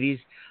started, ladies,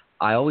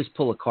 I always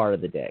pull a card of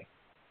the day.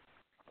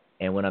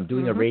 And when I'm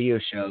doing a radio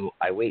show,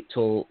 I wait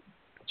till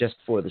just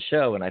before the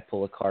show and I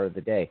pull a card of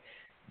the day.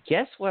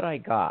 Guess what I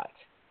got?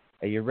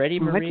 Are you ready,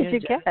 Maria? What did you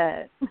get?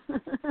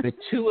 The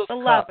 2 of the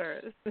Cups.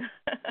 Lovers.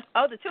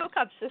 Oh, the 2 of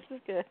Cups. This is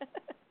good.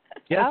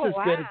 Just as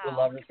good as the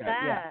Lovers card.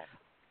 Yeah.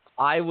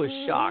 I was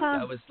shocked.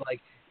 I was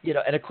like,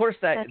 and of course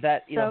that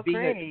being a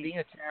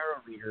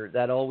tarot reader,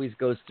 that always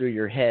goes through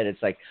your head.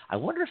 It's like, I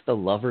wonder if the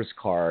Lovers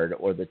card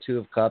or the 2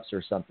 of Cups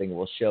or something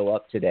will show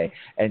up today.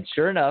 And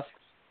sure enough,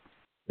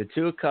 the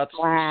 2 of Cups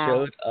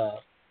showed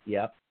up.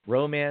 Yep.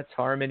 Romance,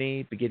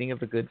 harmony, beginning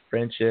of a good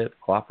friendship,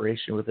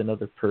 cooperation with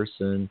another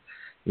person,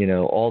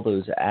 all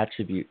those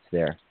attributes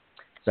there.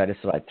 So I just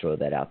thought I'd throw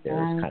that out there.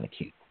 It's kind of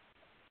cute.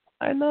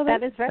 I love it.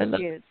 That is very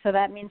cute. So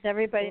that means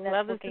everybody that's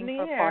Love looking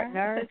for a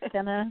partner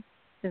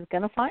is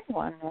gonna find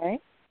one, right?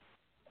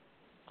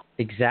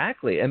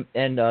 Exactly. And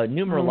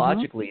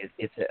numerologically,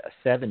 it's a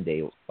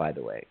 7-day, by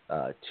the way.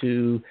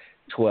 2,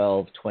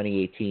 12,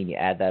 2018, you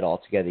add that all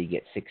together, you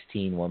get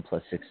 16. 1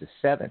 plus 6 is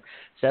 7.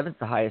 7's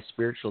the highest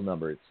spiritual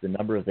number. It's the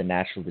number of the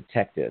natural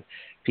detective.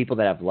 People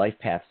that have life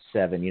path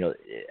 7,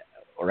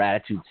 or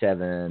attitude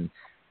 7,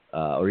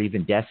 or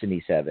even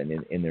destiny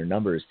 7 in their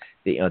numbers,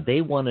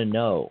 they want to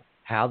know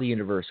how the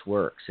universe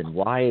works and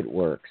why it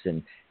works,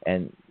 and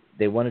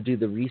they want to do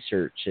the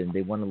research and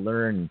they want to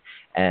learn,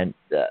 and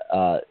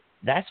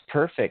that's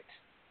perfect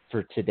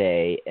for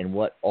today. And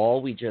what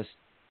all we just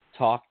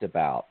talked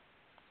about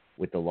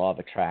with the law of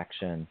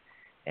attraction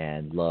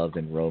and love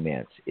and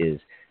romance is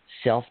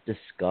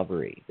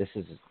self-discovery. This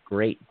is a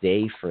great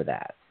day for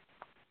that.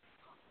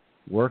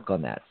 Work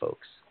on that,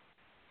 folks.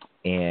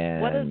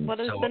 And what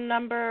is the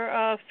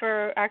number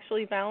for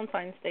actually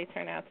Valentine's Day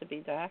turn out to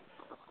be, Jack?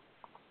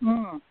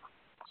 So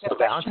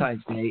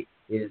Valentine's Day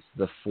is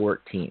the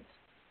 14th.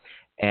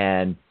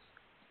 And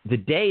the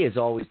day is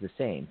always the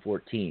same,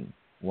 14.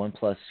 1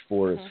 plus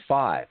 4 is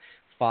 5.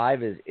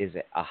 5 is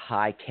a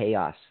high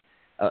chaos.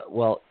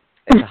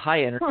 It's a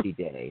high energy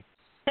day.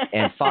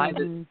 And 5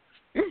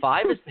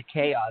 is the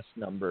chaos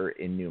number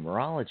in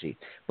numerology.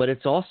 But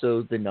it's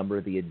also the number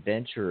of the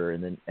adventurer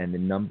and the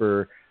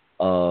number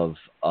of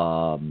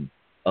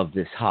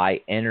this high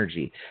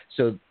energy.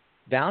 So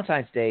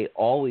Valentine's Day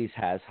always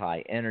has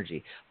high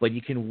energy, but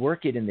you can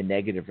work it in the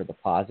negative or the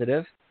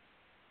positive.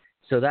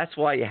 So that's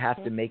why you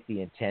have to make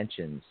the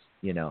intentions,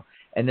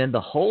 And then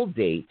the whole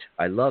date,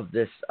 I love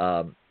this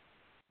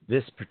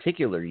this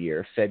particular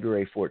year,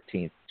 February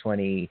 14th,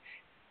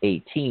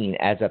 2018,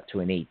 adds up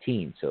to an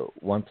 18. So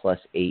 1 plus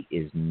 8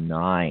 is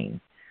 9.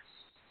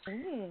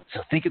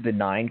 So think of the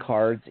 9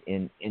 cards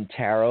in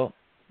tarot.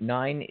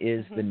 9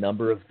 is the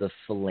number of the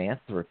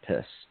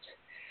philanthropist.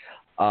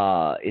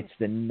 It's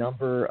the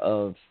number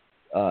of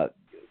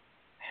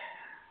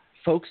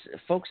folks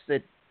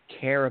that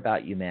care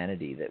about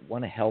humanity, that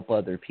want to help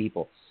other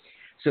people.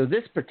 So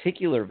this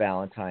particular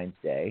Valentine's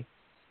Day,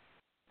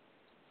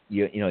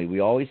 we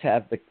always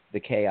have the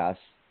chaos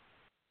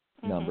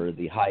number,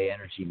 the high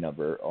energy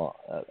number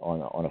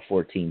on a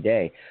 14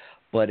 day,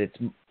 but it's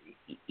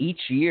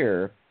each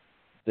year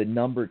the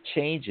number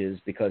changes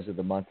because of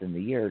the month and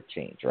the year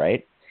change,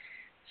 right?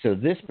 So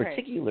this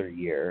particular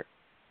year,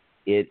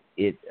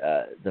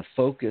 the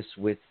focus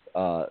with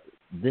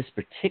this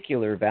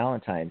particular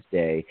Valentine's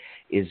Day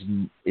is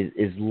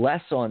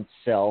less on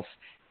self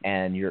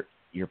and your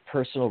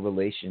personal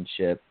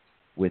relationship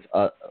with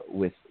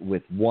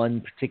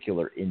one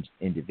particular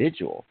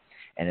individual,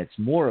 and it's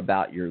more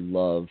about your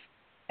love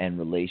and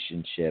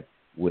relationship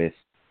with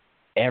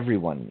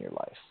everyone in your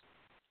life.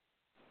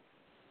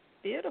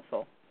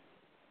 Beautiful.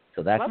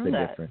 So that's Love the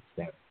that. difference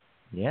there.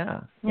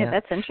 Yeah.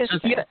 That's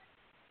interesting.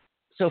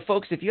 So,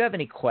 folks, if you have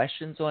any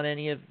questions on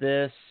any of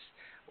this,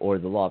 or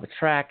the law of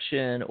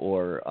attraction,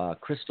 or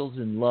crystals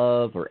in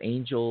love, or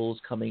angels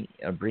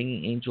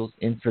bringing angels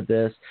in for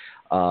this,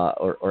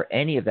 or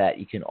any of that,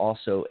 you can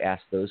also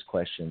ask those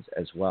questions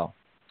as well.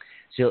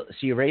 So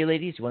you ready,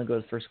 ladies? You want to go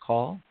to the first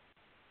call?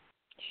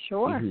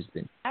 Sure.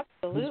 See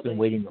Absolutely. who's been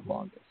waiting the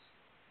longest?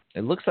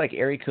 It looks like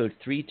area code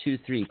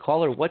 323.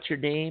 Caller, what's your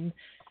name,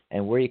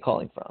 and where are you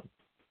calling from?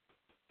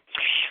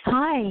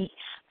 Hi,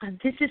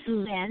 this is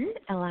Lynn,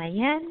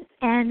 Lin,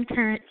 and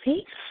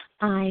currently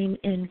I'm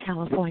in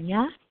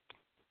California.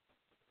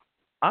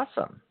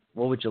 Awesome.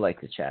 What would you like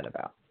to chat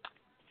about?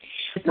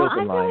 Well,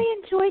 I really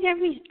enjoyed,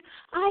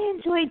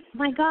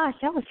 my gosh,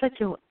 that was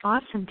such an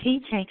awesome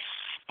teaching.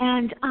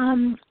 And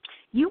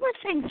you were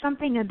saying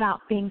something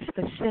about being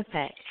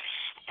specific.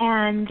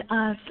 And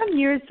some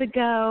years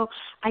ago,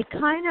 I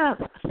kind of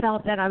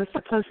felt that I was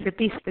supposed to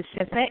be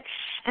specific.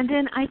 And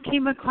then I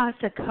came across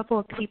a couple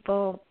of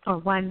people, or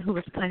one who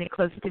was kind of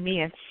close to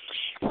me, and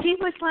she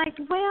was like,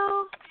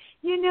 well,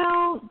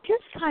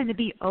 just kind of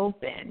be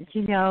open,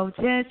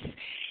 just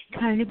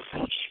kind of.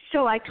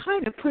 So I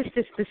kind of pushed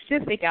the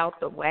specific out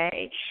the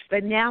way,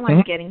 but now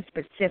I'm getting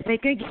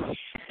specific again.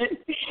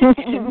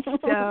 And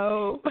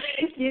so,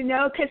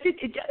 because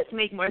it does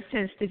make more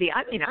sense to be.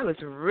 I mean, I was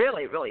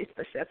really, really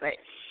specific.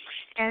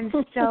 And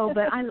so,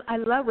 but I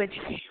love what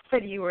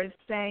you were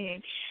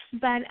saying.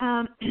 But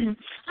I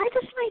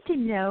just like to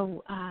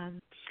know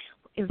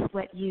if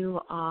what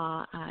you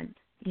are,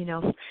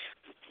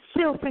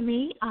 feel for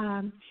me,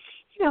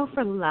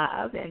 for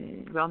love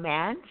and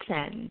romance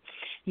and,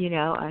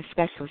 a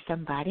special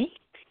somebody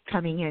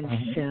coming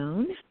in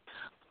soon.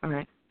 All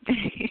right.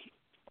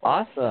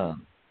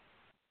 Awesome.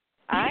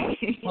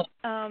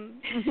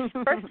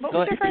 First, what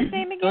was your first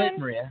name again? Go ahead,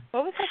 Maria.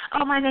 What was that?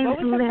 Oh, my name is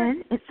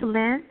Lynn. It's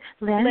Lynn.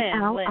 Lynn.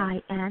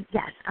 Lin.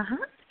 Yes.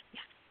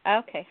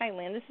 Okay. Hi,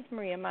 Lynn. This is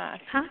Maria Moss.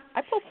 Huh?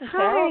 I pulled some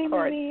tarot cards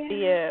Maria. for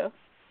you.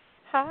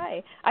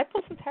 Hi. I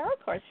pulled some tarot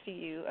cards for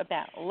you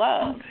about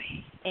love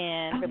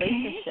and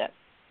relationships.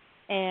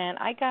 And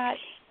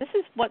this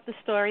is what the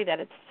story that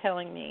it's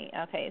telling me.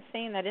 Okay, it's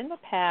saying that in the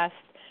past,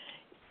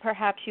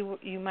 perhaps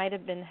you might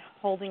have been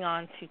holding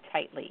on too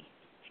tightly.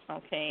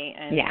 Okay,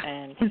 and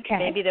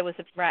maybe there was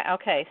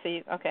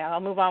I'll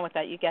move on with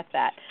that. You get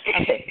that.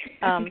 Okay.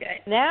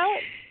 Now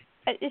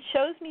it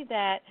shows me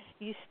that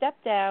you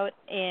stepped out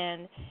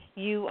and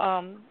you're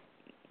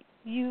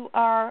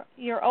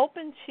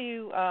open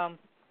to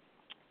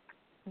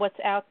what's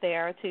out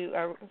there,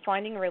 to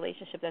finding a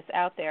relationship that's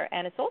out there,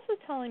 and it's also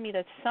telling me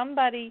that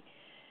somebody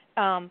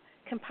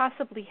can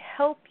possibly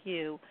help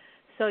you.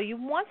 So you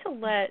want to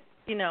let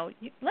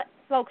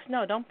folks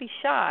know. Don't be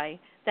shy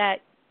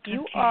that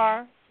you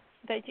are.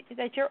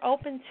 That you're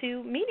open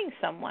to meeting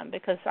someone,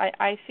 because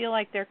I feel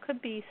like there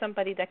could be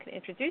somebody that could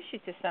introduce you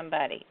to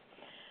somebody.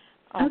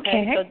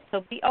 Okay.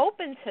 So be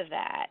open to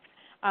that.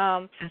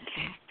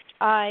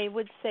 I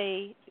would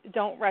say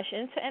don't rush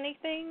into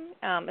anything.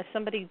 If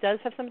somebody does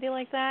have somebody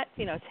like that,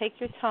 take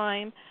your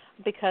time,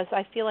 because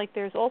I feel like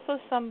there's also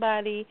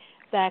somebody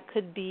that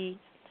could be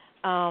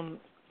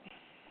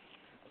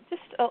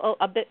just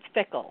a bit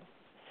fickle.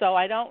 So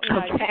I don't,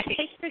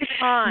 take your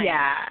time.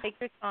 Yeah. Take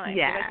your time.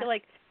 Yeah. I feel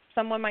like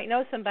someone might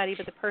know somebody,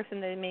 but the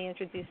person they may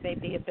introduce may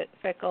be a bit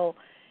fickle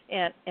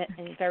and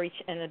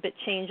a bit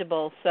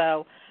changeable.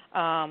 So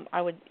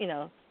I would,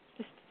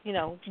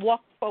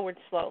 walk forward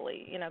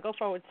slowly. Go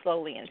forward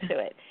slowly into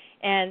it.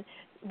 And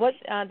what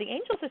the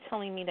angels are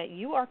telling me that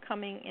you are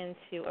coming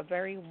into a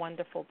very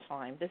wonderful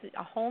time. This is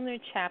a whole new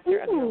chapter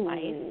of your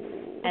life.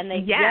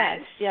 And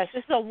yes,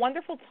 this is a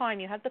wonderful time.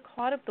 You have the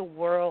card of the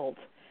world,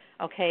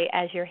 okay,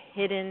 as your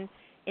hidden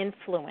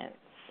influence.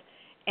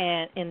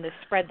 And in the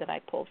spread that I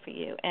pulled for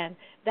you. And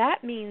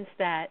that means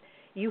that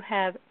you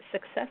have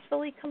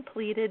successfully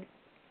completed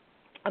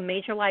a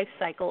major life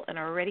cycle and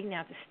are ready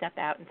now to step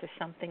out into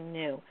something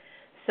new.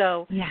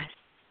 So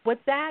with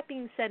that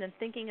being said, and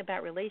thinking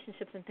about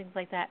relationships and things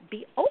like that,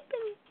 be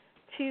open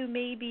to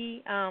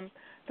maybe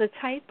the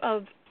type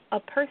of a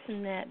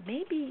person that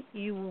maybe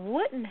you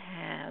wouldn't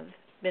have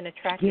been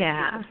attracted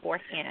to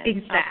beforehand.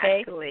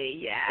 Exactly, okay?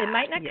 Yeah. It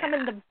might not come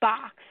in the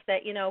box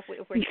that,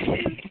 if we're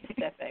too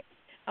specific.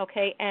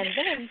 Okay, and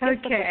then guess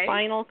what the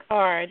final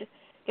card?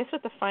 Guess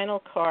what the final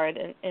card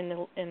in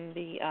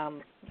the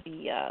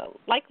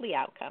likely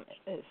outcome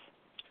is?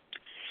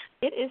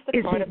 It is the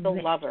card of the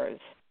Lovers.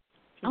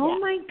 Oh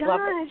my gosh!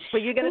 Lovers. Were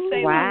you going to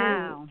say?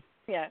 Wow.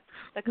 Yeah,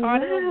 the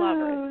card of the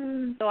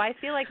Lovers. So I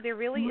feel like there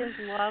really is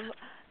love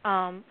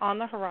on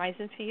the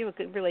horizon for you, a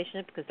good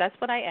relationship, because that's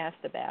what I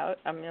asked about.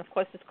 I mean, of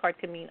course, this card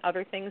could mean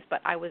other things,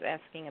 but I was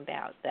asking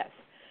about this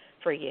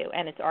for you.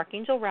 And it's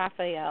Archangel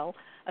Raphael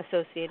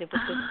associated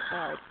with this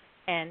card.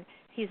 And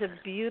he's a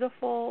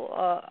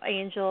beautiful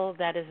angel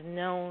that is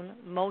known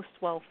most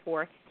well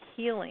for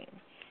healing.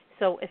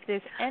 So if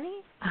there's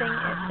anything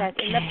that's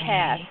in the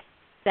past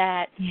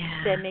that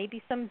there may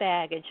be some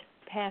baggage,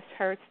 past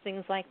hurts,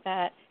 things like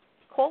that,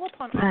 call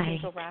upon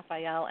Archangel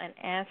Raphael and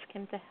ask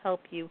him to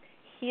help you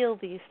heal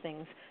these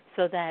things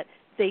so that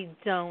they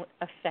don't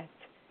affect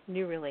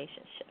new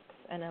relationships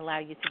and allow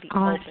you to be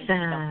open to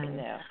something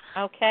new.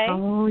 Okay?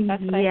 Oh,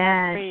 that's what I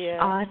have for you.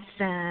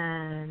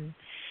 Awesome.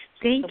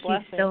 Thank you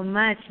so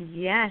much.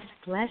 Yes,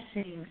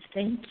 blessings.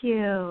 Thank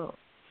you.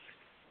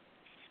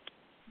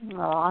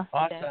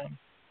 Awesome.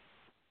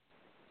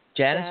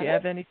 Janice, you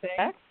have anything?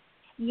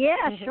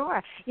 Yeah,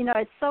 sure. You know,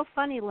 it's so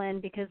funny, Lynn,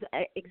 because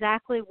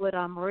exactly what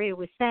Maria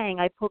was saying,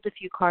 I pulled a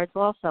few cards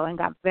also and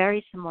got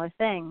very similar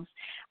things.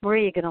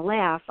 Maria, you're going to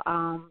laugh.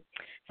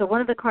 So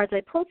one of the cards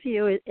I pulled for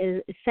you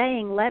is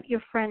saying, let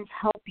your friends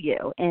help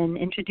you in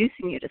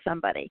introducing you to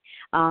somebody.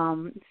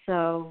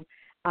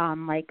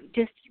 Like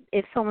just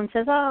if someone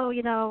says, oh,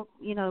 you know,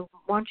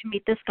 why don't you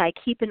meet this guy,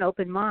 keep an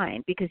open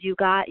mind, because you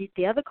got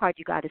the other card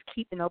you got is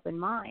keep an open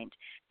mind.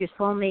 Your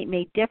soulmate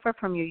may differ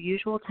from your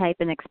usual type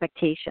and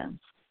expectations,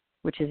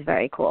 which is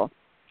very cool.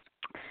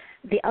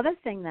 The other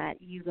thing that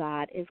you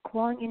got is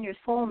calling in your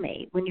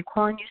soulmate. When you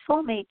call in your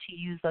soulmate, to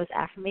use those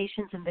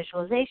affirmations and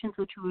visualizations,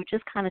 which we were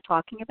just kind of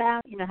talking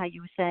about, you know, how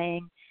you were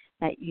saying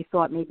that you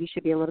thought maybe you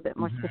should be a little bit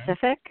more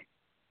specific.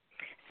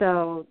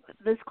 So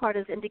this card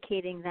is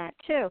indicating that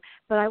too.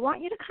 But I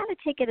want you to kind of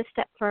take it a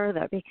step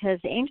further, because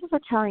the angels are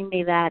telling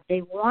me that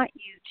they want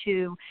you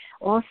to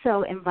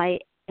also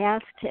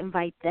ask to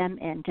invite them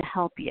in to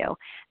help you,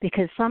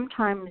 because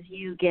sometimes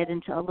you get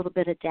into a little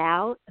bit of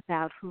doubt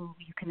about who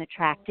you can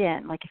attract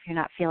in, like if you're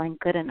not feeling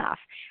good enough.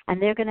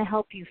 And they're going to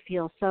help you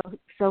feel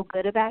so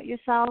good about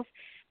yourself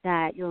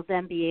that you'll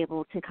then be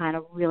able to kind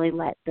of really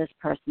let this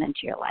person into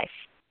your life.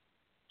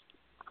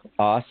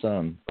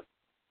 Awesome.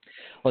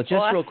 Well,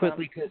 just real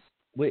quickly, because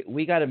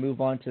we got to move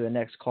on to the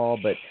next call,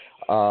 but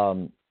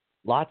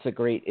lots of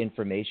great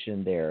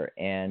information there.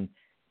 And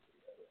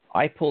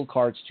I pulled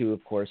cards too,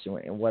 of course,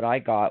 and what I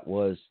got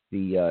was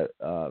the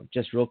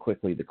just real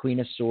quickly, the Queen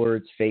of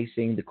Swords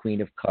facing the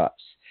Queen of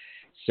Cups.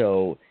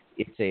 So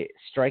it's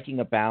striking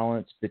a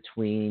balance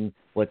between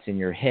what's in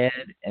your head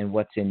and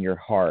what's in your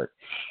heart.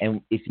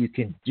 And if you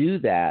can do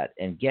that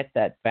and get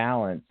that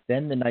balance,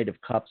 then the Knight of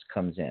Cups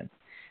comes in.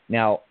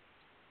 Now,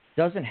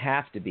 doesn't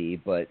have to be,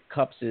 but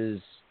Cups is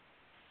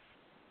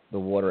the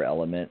water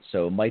element,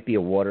 so it might be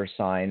a water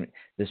sign.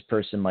 This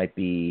person might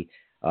be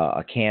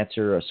a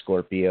Cancer, a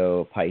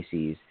Scorpio, a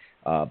Pisces,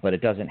 but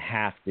it doesn't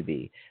have to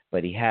be.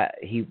 But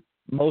he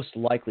most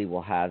likely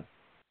will have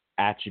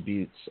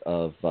attributes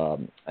of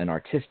an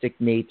artistic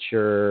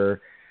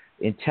nature,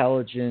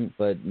 intelligent,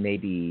 but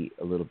maybe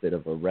a little bit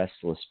of a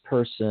restless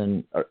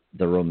person, or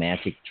the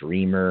romantic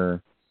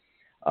dreamer,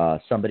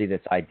 somebody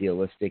that's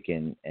idealistic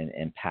and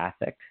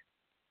empathic.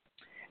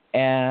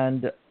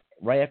 And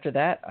right after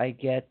that, I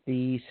get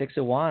the Six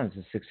of Wands,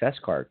 the success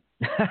card.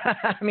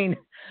 I mean,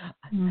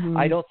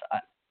 I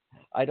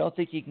don't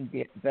think you can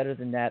get better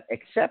than that,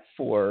 except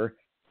for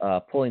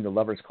pulling the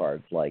Lovers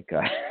cards, like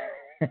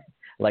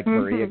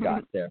Maria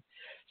got there.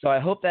 So I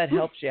hope that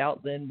helps you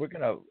out, Lynn. We're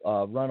going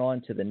to run on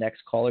to the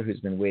next caller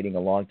who's been waiting a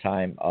long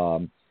time.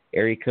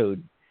 Area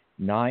code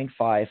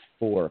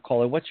 954.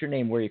 Caller, what's your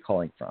name? Where are you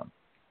calling from?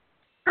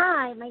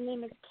 Hi, my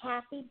name is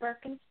Kathy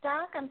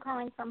Birkenstock. I'm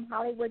calling from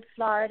Hollywood,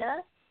 Florida.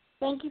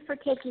 Thank you for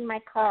taking my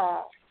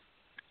call.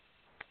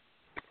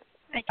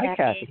 Hi,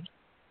 Kathy.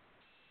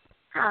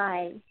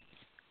 Hi.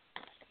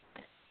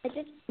 I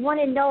just want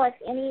to know if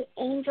any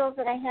angels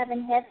that I have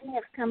in heaven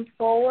have come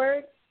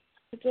forward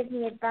to give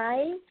me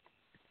advice.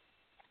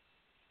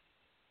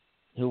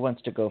 Who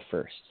wants to go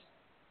first?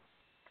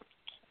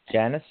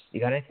 Janice,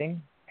 you got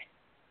anything?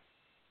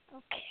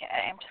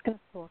 Okay, I'm just going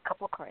to pull a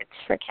couple cards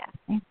for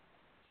Kathy.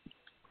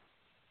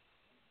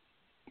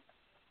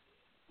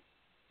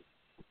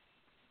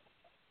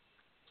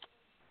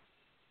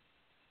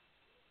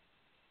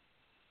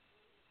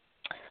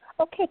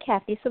 Okay,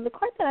 Kathy, so the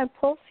card that I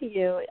pulled for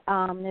you,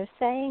 they're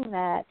saying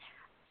that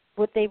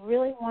what they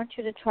really want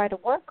you to try to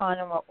work on,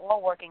 and we're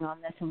all working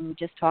on this, and we were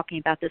just talking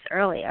about this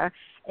earlier,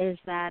 is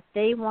that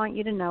they want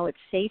you to know it's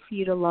safe for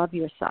you to love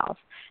yourself.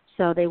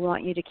 So they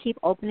want you to keep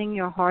opening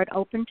your heart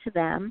open to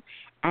them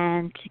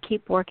and to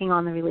keep working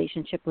on the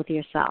relationship with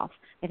yourself.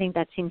 I think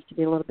that seems to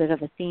be a little bit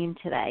of a theme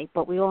today,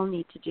 but we all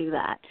need to do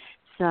that.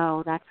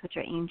 So that's what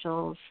your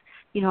angels,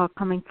 are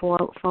coming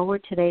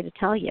forward today to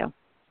tell you.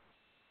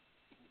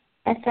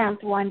 That sounds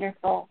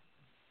wonderful.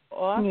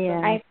 Awesome. Yeah.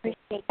 I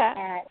appreciate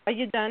that. Are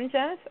you done,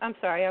 Jess? I'm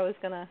sorry, I was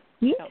going to...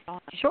 Yeah,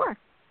 sure.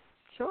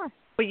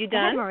 Were you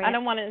done? Ahead, I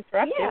don't want to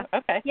interrupt you.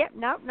 Okay. Yep,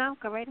 no,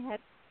 go right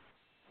ahead.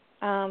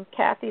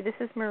 Kathy, this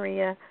is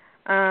Maria.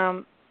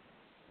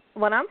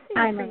 What I'm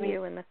seeing for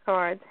you in the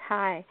cards,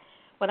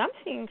 what I'm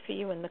seeing for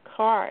you in the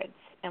cards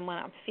and what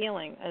I'm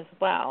feeling as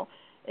well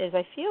is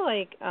I feel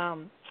like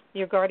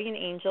your guardian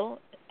angel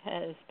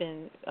has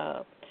been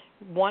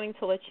wanting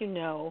to let you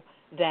know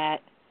that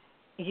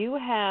you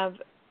have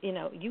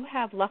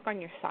luck on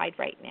your side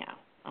right now,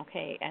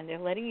 okay? And they're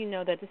letting you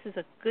know that this is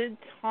a good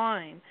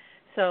time.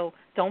 So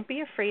don't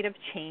be afraid of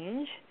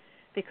change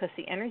because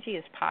the energy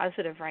is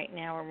positive right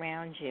now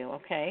around you,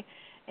 okay?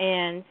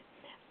 And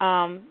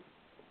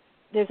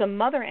there's a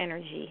mother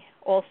energy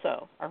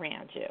also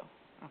around you,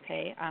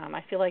 okay?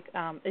 I feel like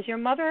is your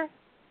mother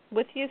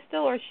with you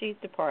still, or she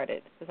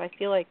departed? Because I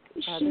feel like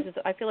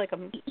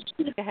go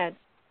ahead.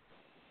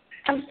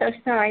 I'm so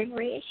sorry,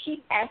 Maria.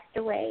 She passed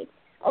away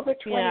over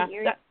 20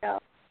 years ago.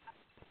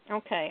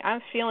 Okay,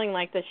 I'm feeling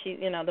like that she,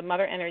 the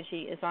mother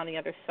energy is on the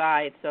other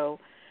side. So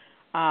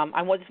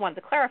I just wanted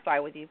to clarify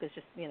with you because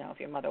if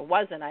your mother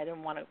wasn't, I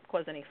didn't want to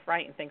cause any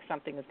fright and think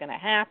something is going to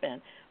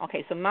happen.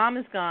 Okay, so Mom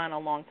is gone a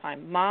long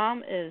time.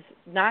 Mom is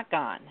not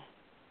gone.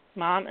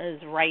 Mom is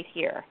right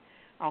here.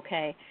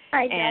 Okay,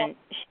 I know.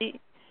 And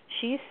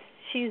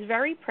she's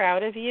very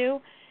proud of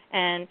you,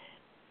 and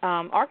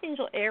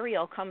Archangel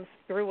Ariel comes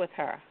through with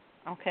her.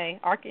 Okay,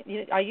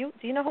 do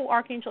you know who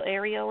Archangel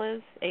Ariel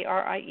is?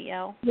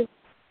 Ariel.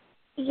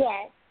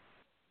 Yes.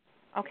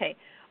 Okay,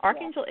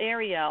 Archangel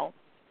Ariel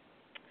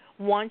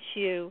wants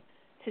you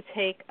to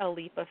take a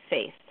leap of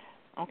faith.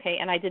 Okay,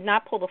 and I did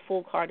not pull the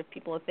Fool card if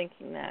people are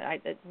thinking that. I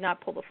did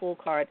not pull the Fool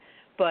card,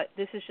 but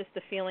this is just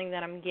the feeling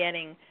that I'm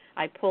getting.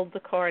 I pulled the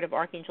card of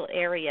Archangel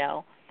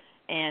Ariel,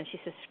 and she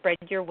says, spread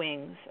your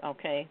wings.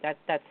 Okay,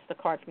 that's the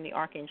card from the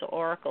Archangel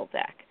Oracle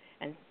deck.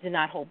 And do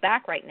not hold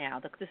back right now.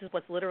 This is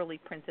what's literally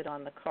printed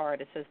on the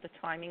card. It says the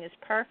timing is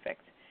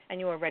perfect, and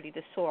you are ready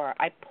to soar.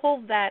 I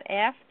pulled that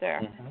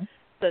after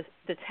the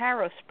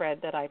tarot spread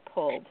that I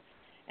pulled.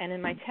 And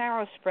in my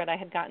tarot spread, I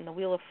had gotten the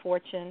Wheel of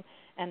Fortune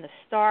and the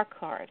Star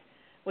card,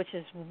 which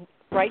is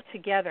right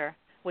together,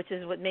 which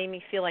is what made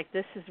me feel like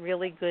this is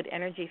really good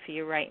energy for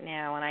you right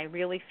now. And I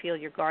really feel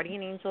your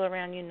guardian angel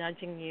around you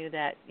nudging you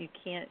that you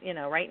can't,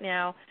 right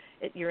now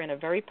you're in a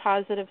very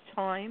positive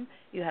time.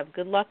 You have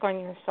good luck on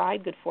your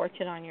side, good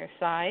fortune on your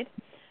side.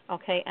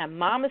 Okay, and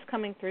Mom is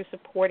coming through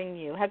supporting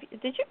you.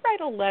 Did you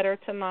write a letter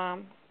to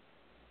Mom?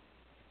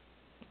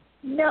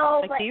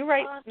 No, do you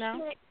write?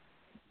 No.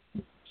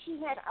 She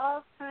had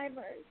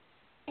Alzheimer's,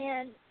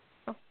 and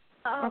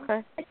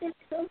okay. I just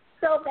feel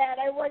so bad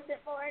I wasn't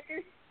more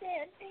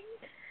understanding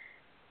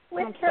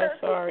with I'm her.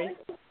 So sorry.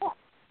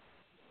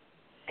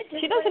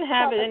 She doesn't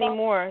have it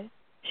anymore.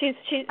 She's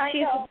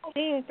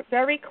seeing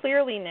very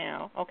clearly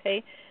now.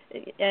 Okay,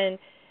 and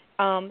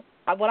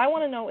what I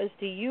want to know is,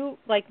 do you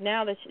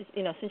now that she's,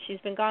 since she's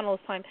been gone all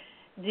this time,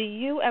 do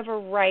you ever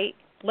write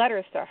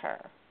letters to her?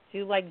 Do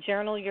you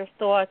journal your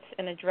thoughts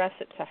and address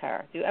it to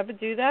her? Do you ever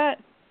do that?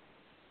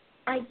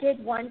 I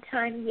did one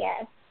time,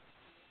 yes.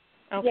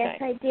 Okay. Yes,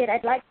 I did.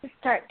 I'd like to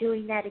start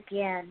doing that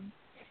again.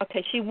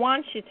 Okay, she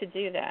wants you to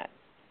do that,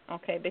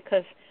 okay,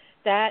 because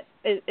that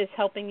is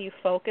helping you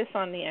focus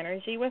on the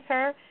energy with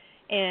her.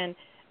 And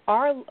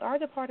our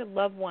departed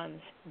loved ones,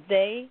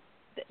 they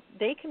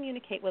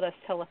communicate with us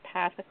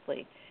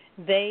telepathically.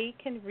 They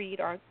can read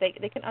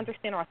they can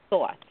understand our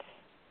thoughts,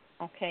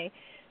 okay.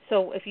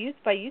 So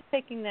by you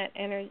taking that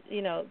energy,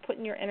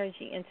 putting your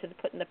energy into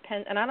putting the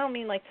pen, and I don't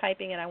mean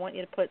typing it. I want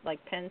you to put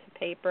pen to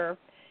paper.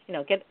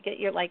 Get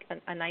your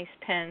a nice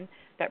pen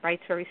that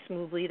writes very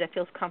smoothly, that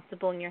feels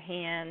comfortable in your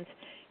hands.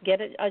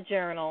 Get a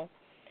journal,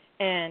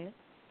 and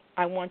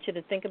I want you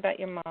to think about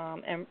your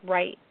mom and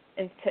write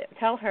and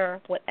tell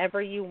her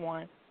whatever you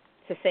want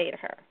to say to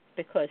her,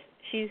 because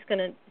she's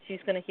gonna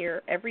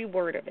hear every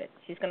word of it.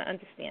 She's gonna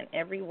understand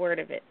every word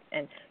of it,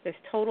 and there's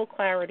total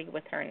clarity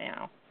with her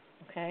now.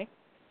 Okay.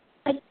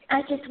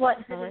 I just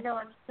want her to know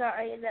I'm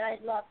sorry and that I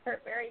love her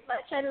very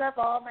much. I love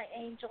all my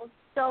angels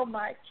so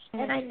much,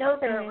 and I know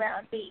they're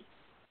around me.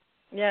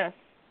 Yes.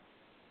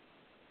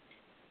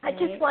 I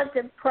just want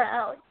them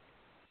proud.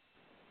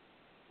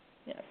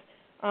 Yes.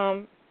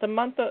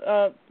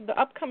 The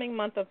upcoming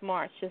month of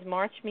March. Does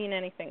March mean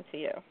anything to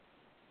you?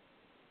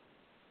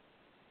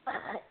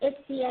 It's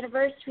the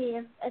anniversary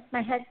of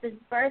my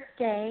husband's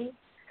birthday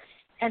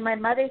and my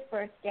mother's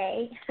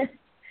birthday.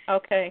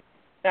 Okay,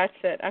 that's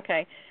it.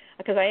 Okay.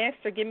 Because I asked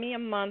her, give me a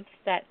month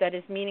that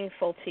is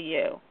meaningful to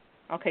you,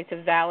 okay,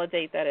 to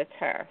validate that it's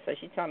her. So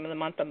she told me the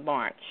month of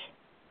March.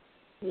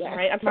 Yes. All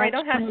right. I'm sorry, I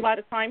don't have a lot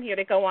of time here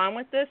to go on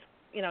with this.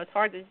 It's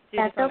hard to do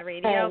this on the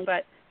radio,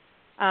 but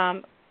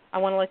I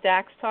want to let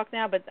Dax talk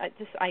now, but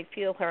I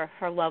feel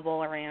her love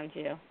all around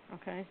you,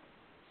 okay?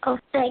 Oh,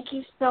 thank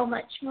you so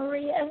much,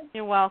 Maria.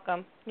 You're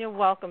welcome. You're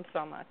welcome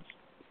so much.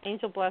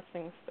 Angel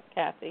blessings,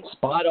 Kathy.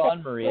 Spot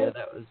on, Maria.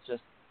 That was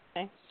just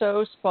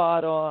so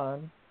spot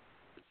on.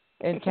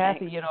 And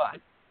Kathy,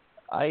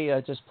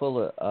 I just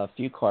pull a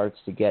few cards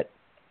to get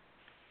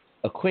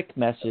a quick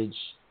message,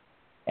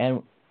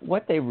 and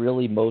what they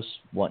really most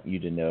want you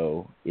to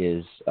know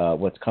is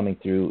what's coming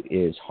through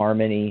is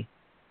harmony,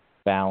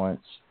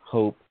 balance,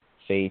 hope,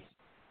 faith,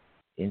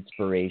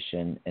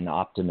 inspiration, and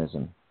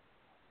optimism.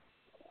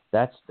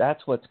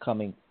 That's what's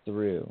coming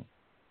through.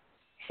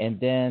 And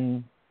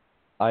then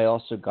I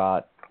also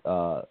got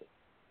the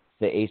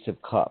Ace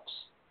of Cups.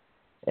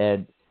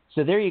 And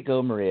so there you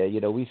go, Maria.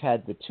 You know, we've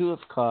had the Two of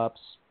Cups,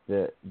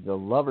 the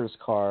Lover's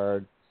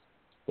card,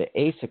 the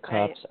Ace of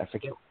Cups. Right.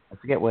 I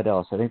forget what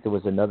else. I think there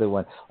was another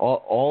one.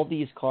 All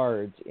these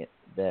cards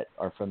that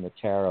are from the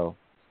tarot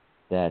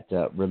that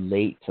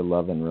relate to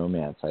love and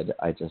romance.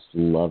 I just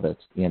love it,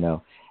 you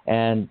know.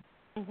 And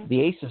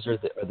the aces are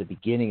the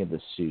beginning of the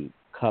suit,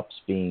 cups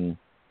being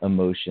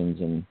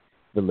emotions and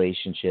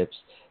relationships.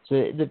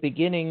 So the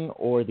beginning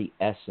or the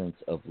essence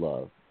of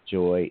love,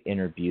 joy,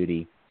 inner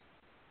beauty.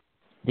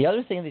 The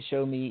other thing they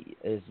show me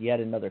is yet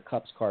another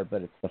cups card,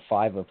 but it's the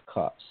Five of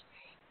Cups.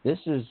 This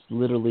is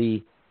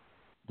literally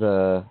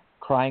the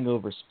crying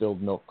over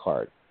spilled milk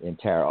card in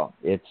tarot.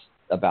 It's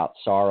about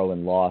sorrow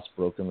and loss,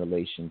 broken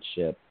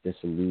relationship,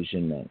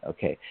 disillusionment.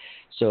 Okay,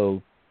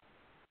 so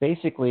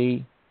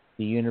basically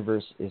the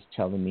universe is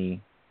telling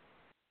me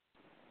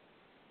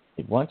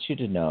it wants you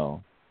to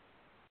know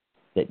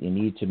that you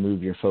need to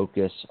move your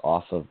focus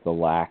off of the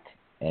lack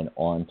and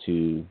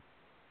onto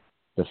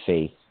the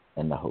faith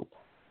and the hope.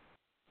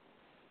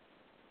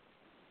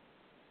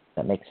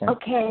 That makes sense?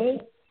 Okay.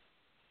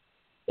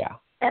 Yeah.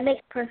 That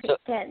makes perfect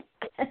sense.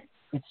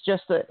 It's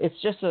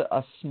just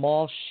a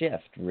small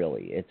shift,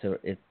 really.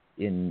 It's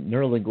in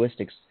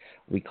neurolinguistics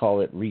we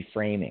call it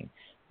reframing.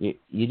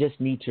 You just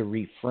need to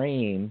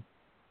reframe,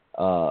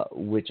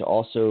 which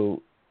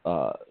also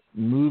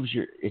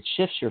it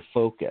shifts your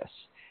focus.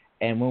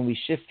 And when we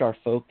shift our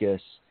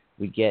focus,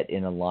 we get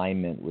in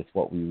alignment with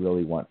what we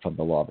really want from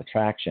the law of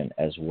attraction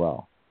as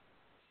well.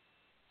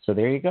 So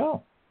there you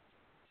go.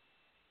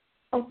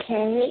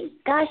 Okay.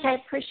 Gosh, I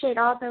appreciate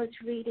all those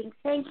readings.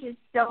 Thank you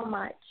so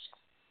much.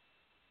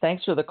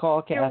 Thanks for the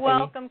call, Kathy. You're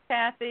welcome,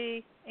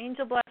 Kathy.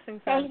 Angel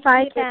blessings. Thanks.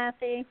 Bye,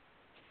 Kathy.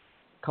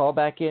 Call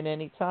back in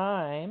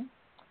anytime.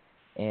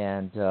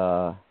 And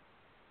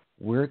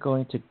we're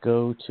going to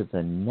go to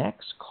the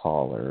next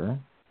caller.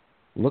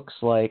 Looks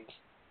like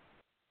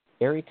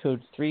area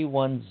code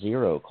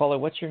 310. Caller,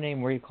 what's your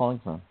name? Where are you calling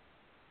from?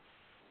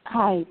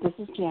 Hi, this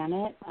is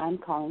Janet. I'm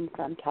calling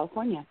from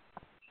California.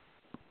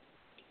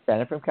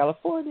 Janet from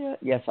California.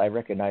 Yes, I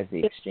recognize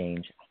the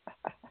exchange.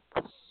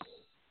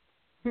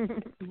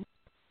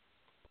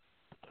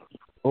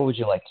 What would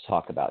you like to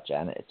talk about,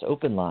 Janet? It's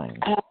open line.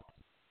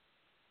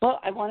 Well,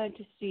 I wanted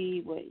to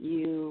see what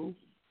you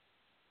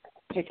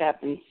pick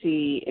up and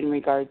see in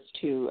regards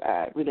to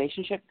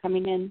relationship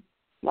coming in.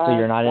 So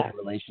you're not in a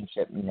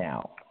relationship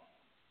now?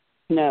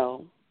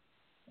 No.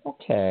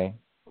 Okay.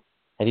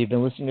 Have you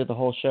been listening to the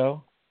whole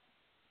show?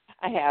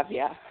 I have,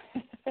 yeah.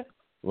 A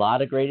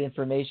lot of great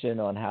information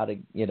on how to,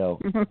 kind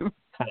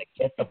of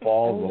get the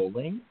ball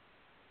rolling,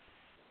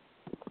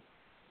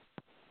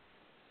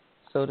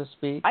 so to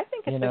speak. I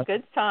think it's a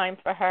good time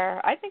for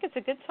her. I think it's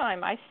a good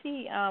time. I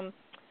see,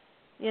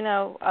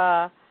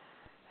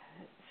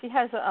 she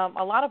has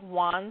a lot of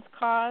wands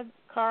cards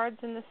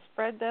in the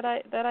spread that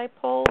I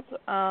pulled.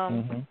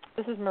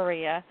 This is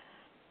Maria,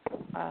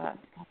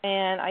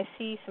 and I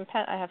see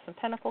I have some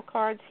pentacle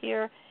cards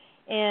here,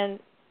 and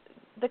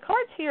the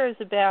cards here is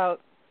about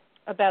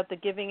the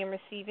giving and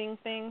receiving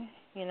thing.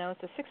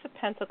 It's a Six of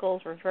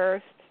Pentacles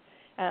reversed,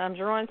 and I'm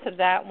drawn to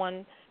that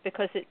one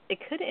because it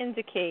could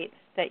indicate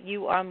that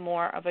you are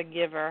more of a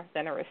giver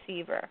than a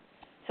receiver.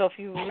 So if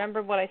you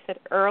remember what I said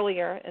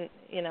earlier,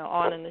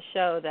 on in the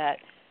show, that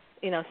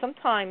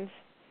sometimes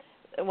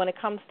when it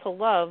comes to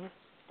love,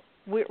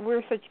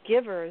 we're such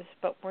givers,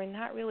 but we're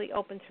not really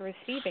open to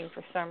receiving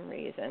for some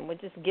reason. We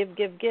just give,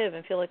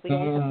 and feel like we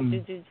always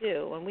have to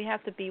do, and we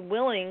have to be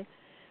willing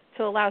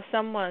to allow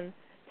someone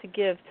to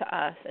give to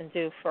us and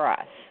do for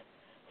us.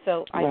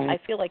 So I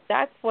feel like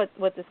that's what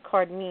this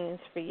card means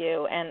for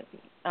you. And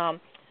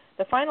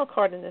the final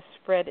card in this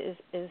spread is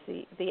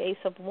the Ace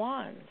of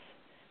Wands,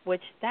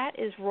 which that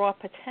is raw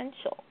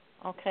potential.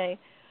 Okay,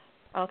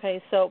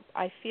 so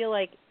I feel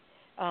like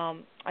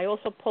I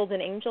also pulled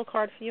an angel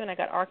card for you, and I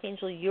got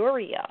Archangel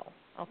Uriel.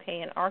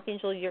 Okay, and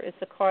Archangel Uriel is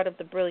the card of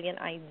the brilliant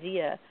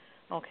idea.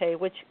 Okay,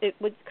 which it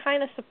would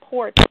kind of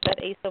support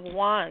that Ace of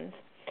Wands.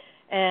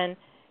 And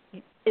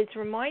it's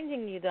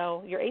reminding you,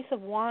 though, your Ace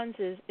of Wands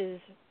is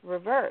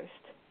reversed,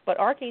 but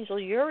Archangel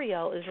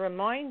Uriel is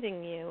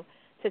reminding you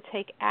to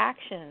take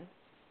action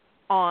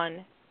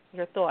on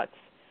your thoughts.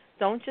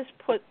 Don't just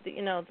put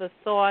the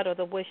thought or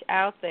the wish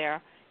out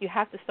there. You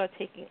have to start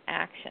taking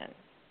action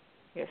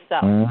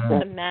yourself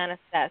to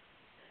manifest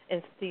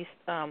these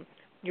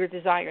your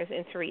desires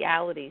into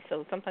reality.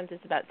 So sometimes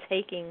it's about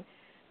taking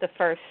the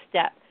first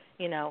step,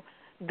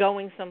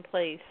 going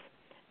someplace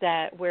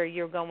where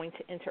you're going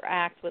to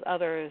interact with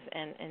others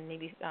and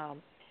maybe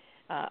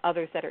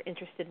others that are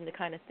interested in the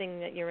kind of thing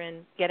that you're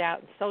in. Get out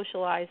and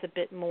socialize a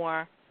bit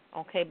more,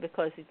 okay,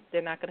 because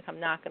they're not going to come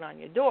knocking on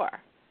your door.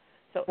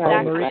 So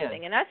that kind of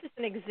thing. And that's just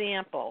an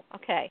example.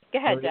 Okay, go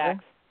ahead, Maria?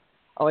 Dax.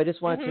 Oh, I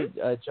just wanted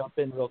to jump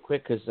in real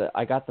quick because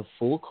I got the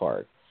Fool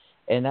card,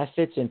 and that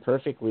fits in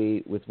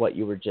perfectly with what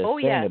you were just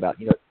saying about,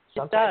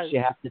 sometimes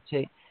you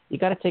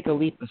got to take a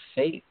leap of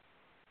faith.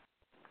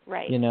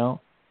 Right.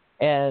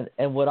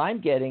 And what I'm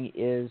getting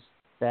is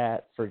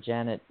that for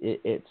Janet,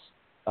 it's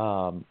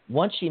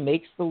once she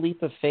makes the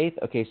leap of faith,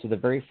 okay, so the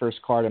very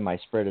first card in my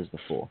spread is the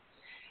Fool.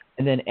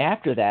 And then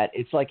after that,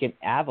 it's like an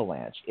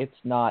avalanche. It's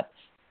not,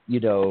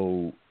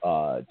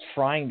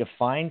 trying to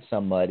find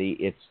somebody.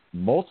 It's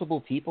multiple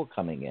people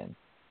coming in.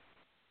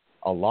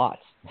 A lot.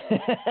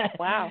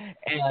 Wow.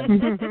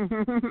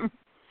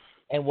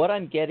 And what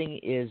I'm getting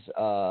is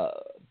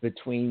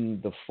between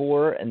the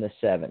 4 and the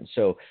 7.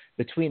 So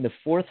between the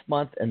 4th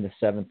month and the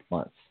 7th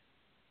month.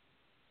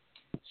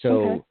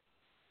 So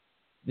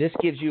this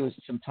gives you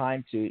some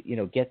time to,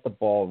 get the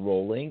ball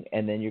rolling,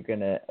 and then you're going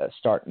to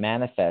start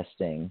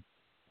manifesting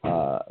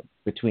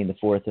between the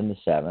 4th and the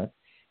 7th.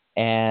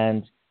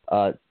 And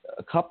a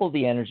couple of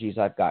the energies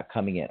I've got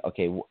coming in.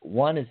 Okay,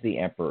 one is the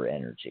Emperor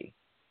energy.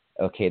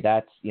 Okay,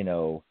 that's,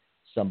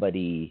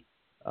 somebody,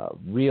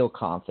 real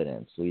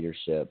confidence,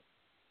 leadership,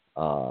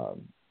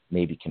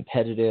 maybe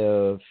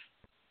competitive,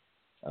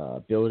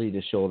 ability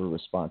to shoulder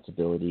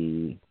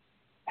responsibility,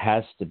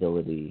 has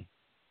stability,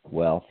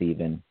 wealth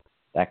even,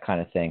 that kind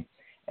of thing.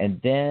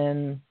 And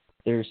then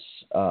there's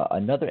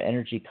another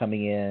energy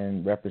coming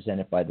in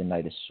represented by the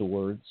Knight of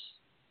Swords.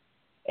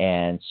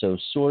 And so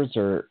swords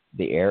are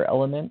the air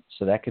element.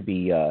 So that could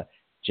be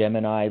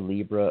Gemini,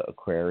 Libra,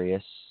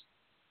 Aquarius,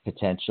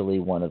 potentially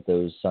one of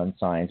those sun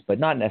signs, but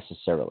not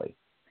necessarily.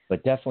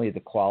 But definitely the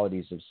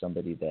qualities of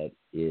somebody that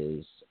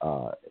is,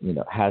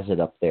 has it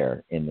up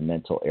there in the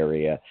mental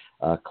area.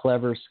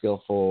 Clever,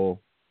 skillful,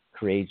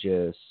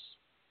 courageous,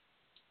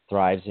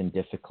 thrives in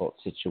difficult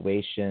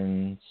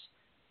situations,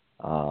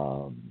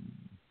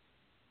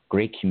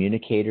 great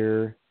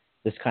communicator.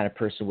 This kind of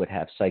person would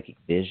have psychic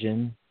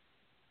vision,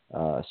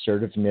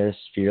 assertiveness,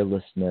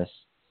 fearlessness.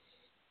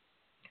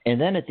 And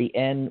then at the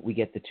end, we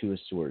get the Two of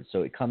Swords.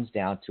 So it comes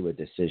down to a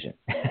decision.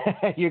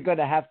 You're going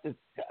to have to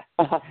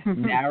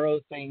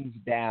narrow things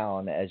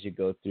down as you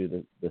go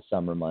through the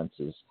summer months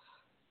is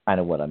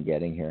kind of what I'm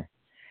getting here.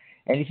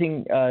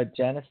 Anything,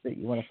 Janice, that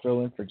you want to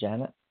throw in for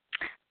Janet?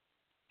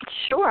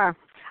 Sure.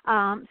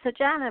 So,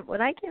 Janet,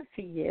 what I get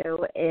for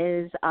you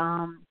is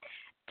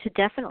to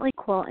definitely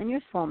call in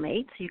your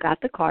soulmate. So you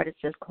got the card. It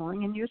says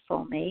calling in your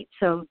soulmate.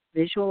 So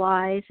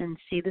visualize and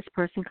see this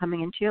person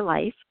coming into your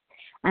life.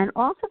 And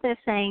also they're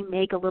saying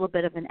make a little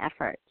bit of an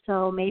effort.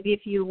 So maybe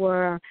if you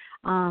were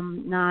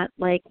not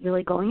like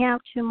really going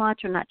out too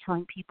much or not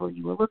telling people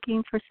you were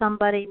looking for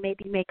somebody,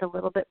 maybe make a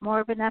little bit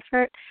more of an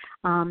effort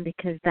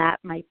because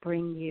that might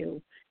bring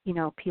you,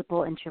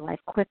 people into your life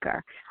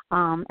quicker.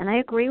 And I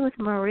agree with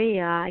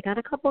Maria. I got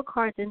a couple of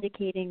cards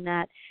indicating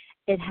that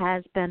it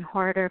has been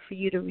harder for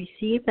you to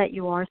receive, that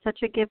you are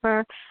such a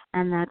giver,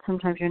 and that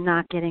sometimes you're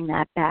not getting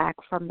that back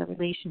from the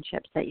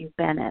relationships that you've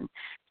been in.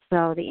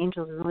 So the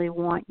angels really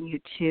want you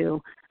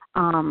to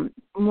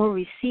more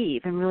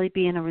receive and really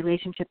be in a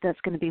relationship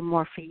that's going to be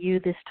more for you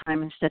this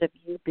time instead of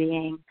you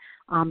being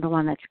the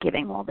one that's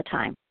giving all the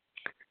time.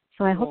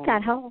 So I hope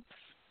that helps.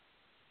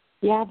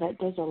 Yeah, that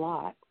does a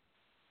lot.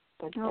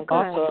 That's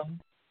awesome.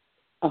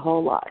 A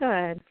whole lot.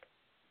 Good.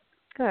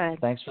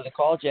 Thanks for the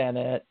call,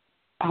 Janet.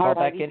 Call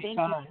back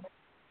anytime.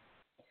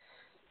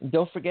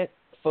 Don't forget,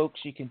 folks,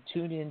 you can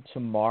tune in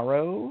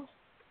tomorrow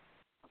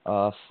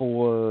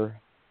for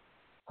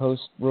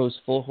host Rose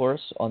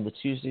Fullhorse on the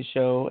Tuesday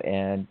show,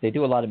 and they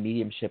do a lot of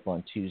mediumship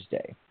on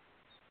Tuesday.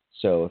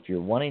 So if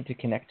you're wanting to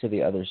connect to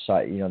the other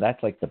side,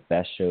 that's like the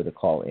best show to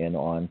call in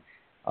on.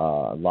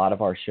 A lot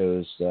of our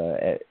shows,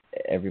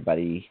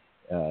 everybody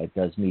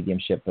does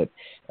mediumship, but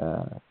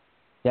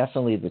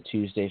definitely the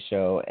Tuesday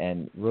show.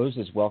 And Rose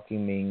is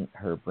welcoming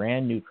her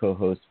brand new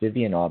co-hosts,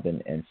 Vivian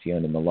Aubin and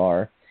Fiona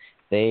Millar.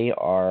 They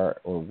are,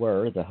 or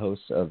were, the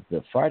hosts of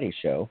the Friday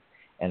show,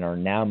 and are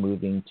now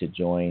moving to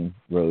join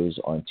Rose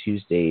on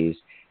Tuesdays,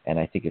 and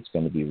I think it's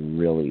going to be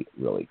really,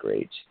 really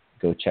great.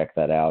 Go check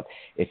that out.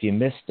 If you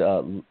missed,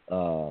 the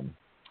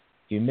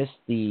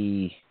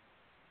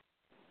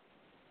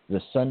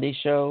Sunday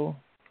show,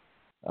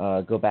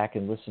 go back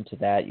and listen to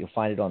that. You'll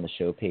find it on the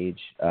show page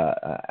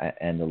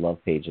and the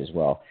love page as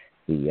well.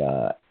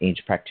 The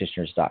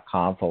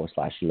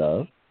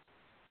angelpractitioners.com/love.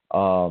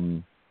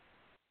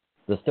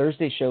 The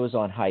Thursday show is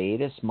on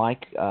hiatus. My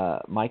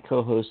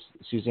co-host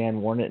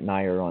Suzanne Warnett and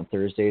I are on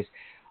Thursdays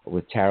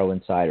with Tarot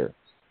Insider,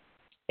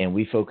 and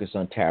we focus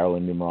on tarot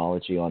and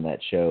numerology on that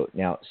show.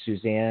 Now,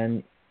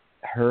 Suzanne,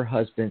 her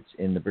husband's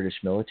in the British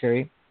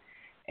military,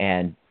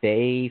 and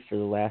they, for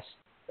the last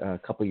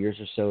couple of years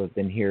or so, have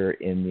been here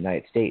in the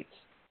United States,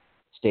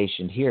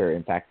 stationed here.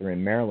 In fact, they're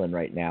in Maryland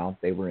right now.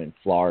 They were in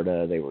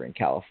Florida. They were in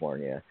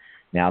California.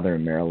 Now they're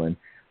in Maryland.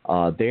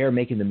 They are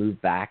making the move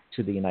back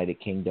to the United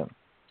Kingdom.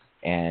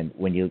 And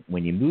when you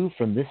move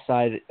from this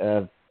side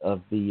of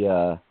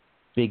the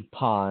big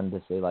pond,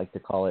 as they like to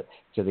call it,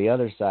 to the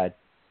other side,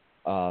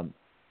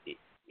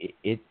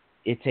 it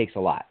takes a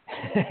lot.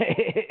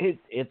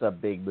 It's a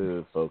big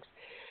move, folks.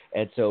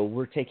 And so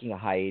we're taking a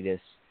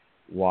hiatus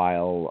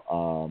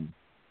while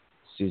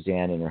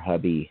Suzanne and her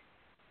hubby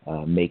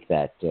make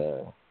that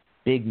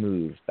big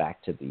move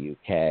back to the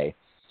UK.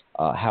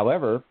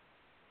 However,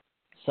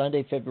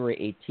 Sunday,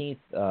 February 18th,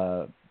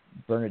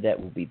 Bernadette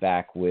will be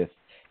back with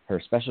her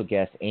special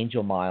guest,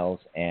 Angel Miles,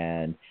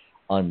 and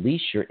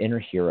Unleash Your Inner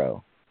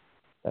Hero.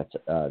 That's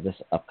this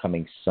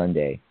upcoming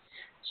Sunday.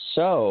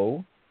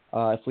 So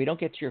if we don't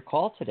get to your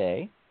call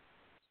today,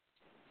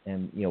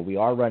 and we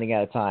are running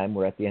out of time.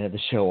 We're at the end of the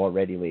show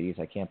already, ladies.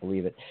 I can't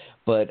believe it.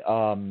 But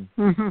if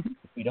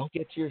we don't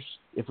get to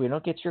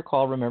your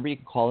call, remember you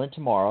can call in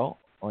tomorrow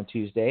on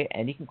Tuesday,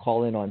 and you can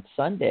call in on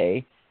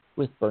Sunday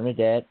with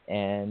Bernadette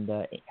and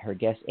her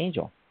guest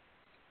Angel.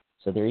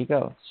 So there you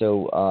go.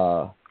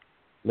 So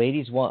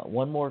ladies,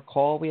 one more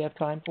call we have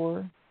time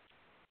for.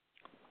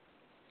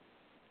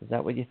 Is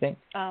that what you think?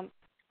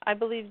 I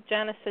believe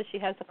Janice says she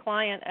has a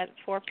client at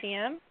 4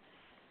 p.m.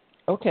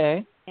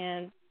 Okay.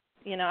 And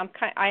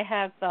I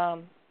have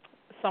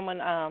someone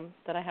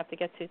that I have to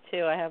get to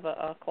too. I have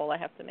a call I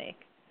have to make.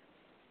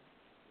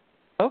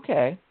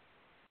 Okay.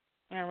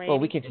 All right. Well,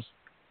 we can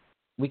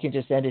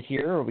just end it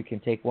here, or we can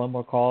take one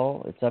more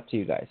call. It's up to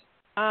you guys.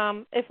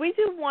 If we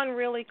do one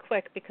really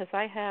quick, because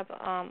I have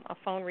a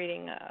phone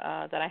reading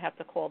that I have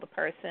to call the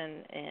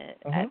person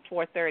at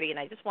 4:30, and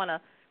I just want to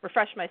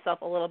refresh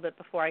myself a little bit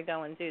before I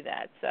go and do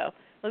that. So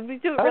let me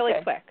do it really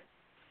quick.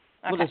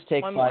 Okay. We'll just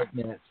take 5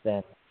 minutes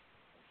then.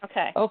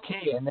 Okay.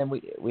 Okay, and then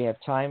we have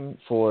time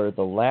for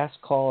the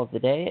last call of the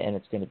day, and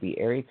it's going to be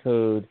area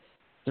code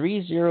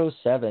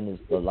 307 is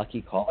the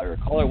lucky caller.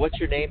 Caller, what's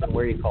your name and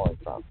where are you calling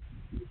from?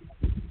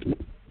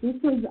 This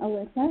is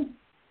Alyssa.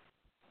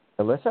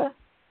 Alyssa?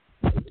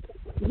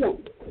 Yes.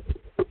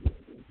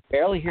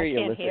 Barely hear you,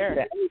 Can't Alyssa.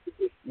 hear.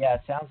 Yeah,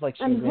 it sounds like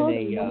she's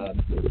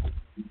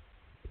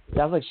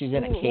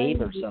in a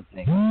cave or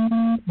something.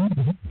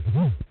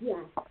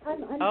 Yeah.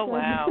 I'm oh,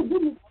 wow.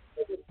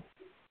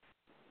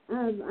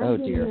 Oh,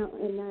 dear.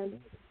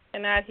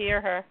 Cannot hear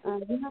her.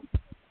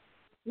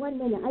 1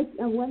 minute.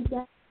 One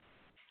second.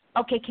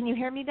 Okay, can you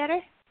hear me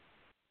better?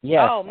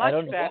 Yes. Oh, much I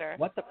don't know better.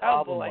 what the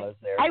problem boy. was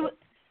there.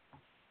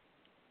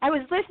 I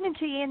was listening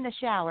to you in the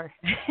shower.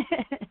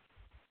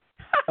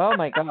 Oh,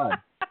 my God.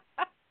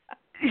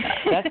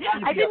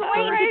 I've been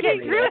waiting to get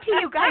through to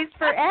you guys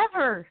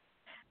forever.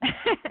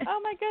 Oh,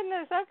 my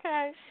goodness.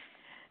 Okay.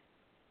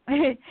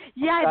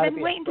 Yeah, I've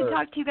been waiting to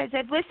talk to you guys.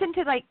 I've listened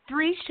to like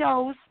 3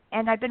 shows,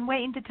 and I've been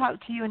waiting to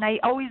talk to you, and I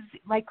always,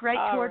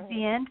 towards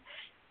the end,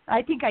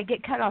 I think I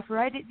get cut off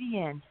right at the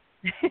end.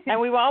 And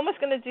we were almost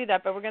going to do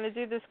that, but we're going to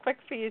do this quick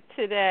for you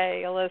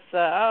today, Alyssa.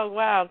 Oh,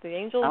 wow. The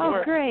angels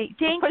were great.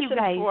 Thank you,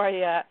 guys. for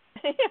you.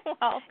 You're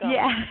welcome.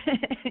 Yeah.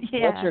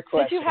 Yeah. What's your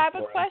question? Did you have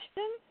a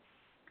question?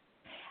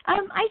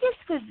 I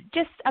just was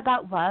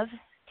about love,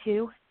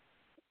 too.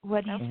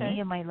 What do you see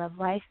in my love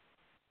life?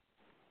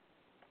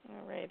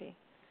 All righty.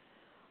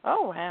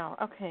 Oh, wow.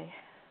 Okay.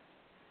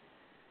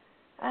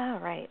 All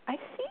right. I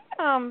see,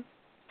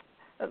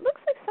 it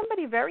looks like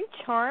somebody very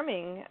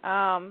charming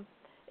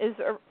is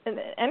an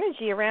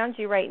energy around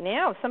you right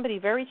now. Somebody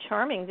very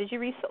charming. Did you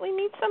recently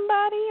meet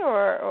somebody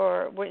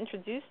or were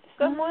introduced to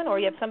someone or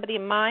you have somebody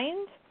in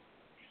mind?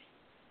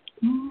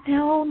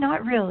 No,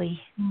 not really.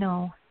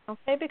 No.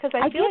 Okay, because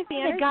I feel like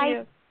the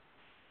energy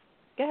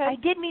Go ahead. I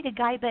did meet a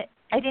guy, but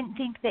I didn't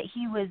think that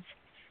he was,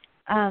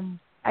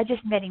 I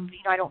just met him,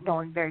 I don't know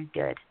him very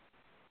good.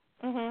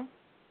 Mhm.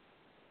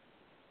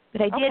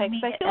 But I did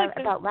meet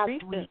about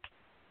last week.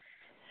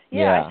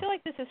 Yeah, I feel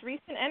like this is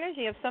recent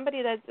energy of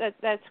somebody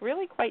that's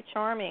really quite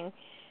charming,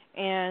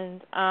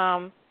 and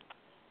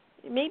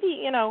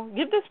maybe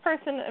give this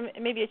person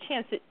maybe a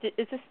chance.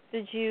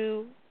 Did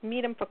you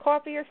meet him for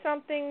coffee or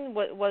something?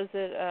 Was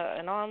it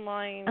an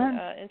online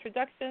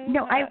introduction?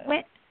 No,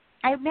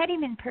 I met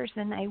him in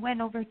person. I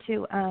went over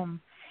to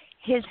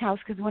his house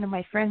because one of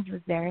my friends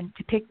was there and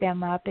to pick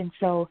them up, and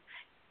so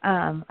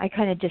I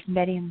kind of just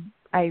met him.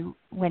 I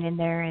went in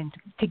there and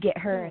to get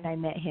her, and I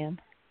met him.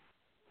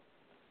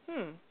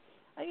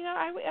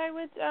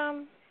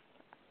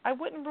 I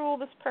wouldn't rule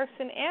this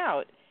person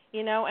out,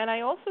 and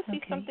I also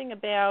see something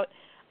about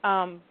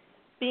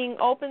being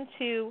open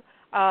to.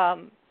 I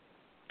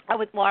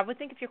would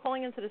think if you're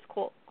calling into this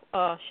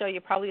show,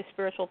 you're probably a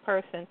spiritual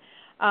person.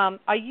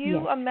 Are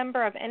you a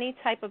member of any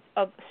type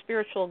of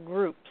spiritual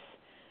groups?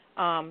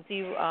 Do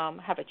you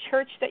have a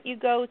church that you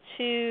go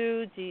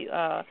to? Do you?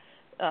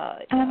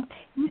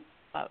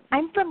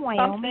 I'm from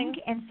Wyoming,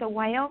 and so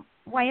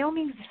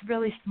Wyoming's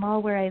really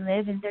small where I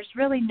live, and there's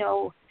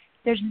no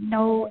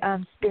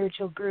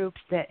spiritual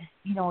groups that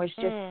it's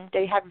just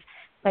they have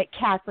like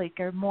Catholic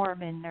or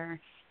Mormon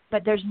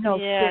but there's no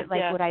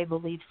what I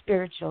believe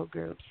spiritual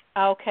groups.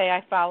 Okay,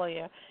 I follow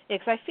you. Yeah,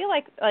 because I feel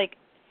like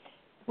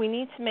we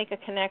need to make a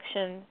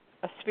connection,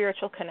 a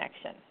spiritual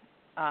connection,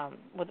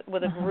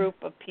 with a group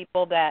of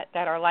people that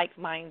are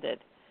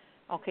like-minded.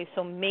 Okay,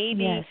 so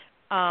maybe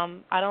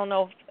I don't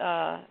know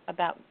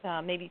about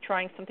maybe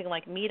trying something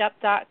like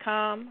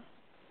Meetup.com,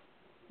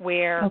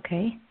 where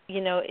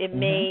it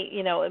may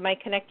it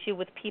might connect you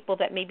with people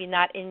that maybe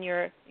not in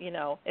your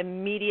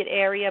immediate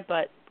area,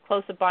 but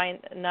close by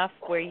enough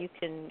where you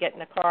can get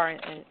in a car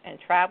and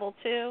travel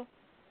to.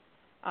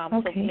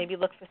 So maybe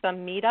look for some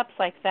meetups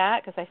like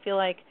that, because I feel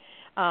like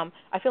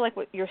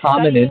what you're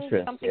common studying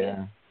interest,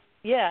 something.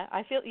 Yeah,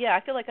 I feel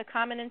like a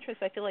common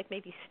interest. I feel like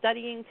maybe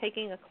studying,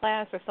 taking a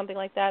class or something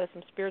like that, or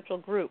some spiritual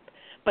group.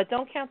 But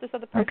don't count this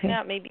other person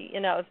out. Maybe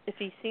if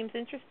he seems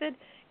interested,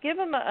 give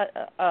him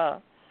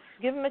a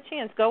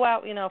chance. Go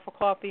out, for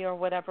coffee or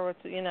whatever.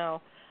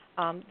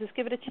 Just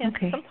give it a chance.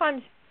 Okay.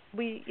 Sometimes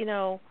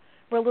we're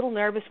a little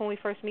nervous when we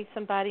first meet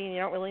somebody and you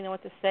don't really know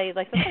what to say.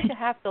 Like sometimes you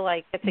have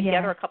to get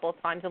together a couple of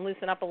times and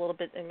loosen up a little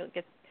bit and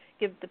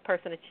give the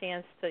person a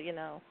chance to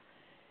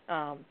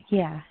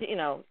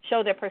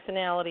show their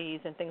personalities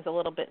and things a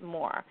little bit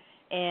more.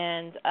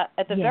 And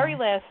at the very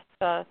last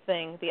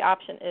thing, the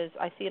option is,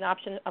 I see an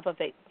option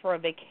for a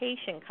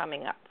vacation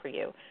coming up for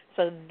you.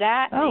 So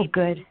that may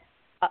be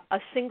a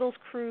singles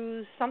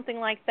cruise, something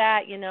like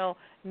that,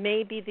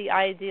 may be the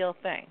ideal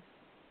thing.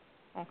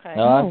 Okay.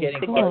 No, I'm getting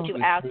to quite get you a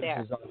few out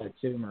cruises there. on it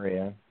too,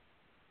 Maria.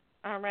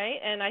 All right.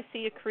 And I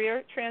see a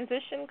career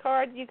transition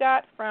card you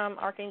got from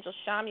Archangel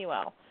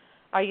Shamuel.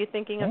 Are you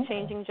thinking of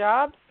changing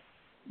jobs?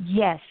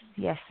 Yes,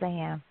 I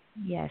am.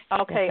 Yes.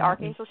 Okay, definitely.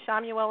 Archangel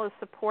Shamuel is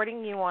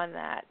supporting you on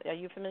that. Are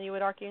you familiar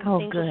with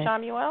Archangel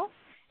Shamuel?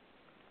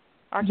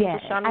 Archangel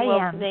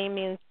Shamuel's name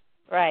means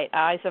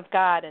eyes of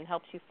God, and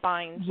helps you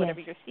find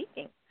whatever you're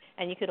seeking.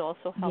 And you could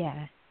also help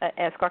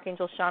ask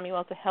Archangel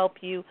Shamuel to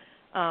help you,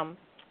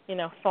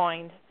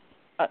 find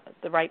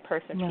the right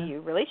person for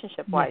you,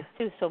 relationship-wise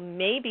too. So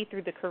maybe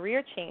through the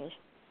career change,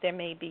 there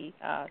may be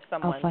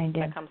someone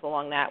that comes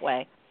along that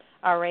way.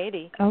 All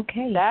righty.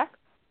 Okay. Zach?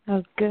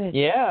 Oh, good.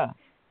 Yeah.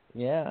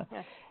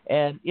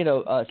 And,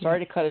 sorry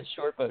to cut it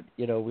short, but,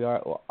 we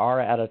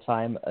are out of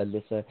time,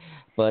 Alyssa.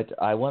 But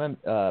I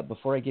want to,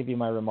 before I give you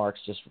my remarks,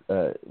 just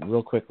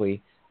real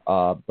quickly,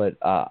 but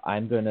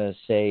I'm going to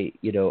say,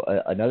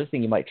 another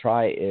thing you might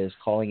try is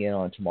calling in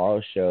on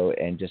tomorrow's show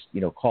and just,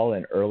 call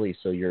in early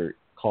so you're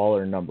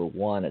caller number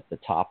 1 at the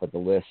top of the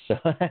list. So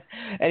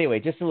anyway,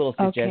 just a little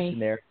suggestion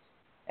there.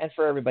 And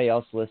for everybody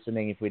else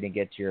listening, if we didn't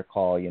get to your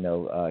call,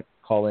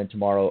 call in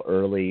tomorrow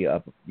early.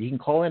 You can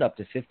call in up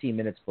to 15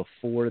 minutes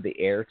before the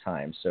air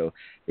time. So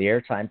the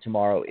air time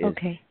tomorrow is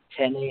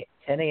 10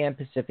 a.m.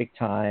 Pacific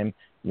time,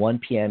 1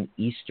 p.m.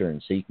 Eastern.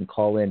 So you can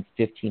call in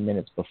 15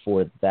 minutes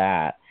before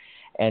that.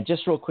 And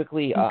just real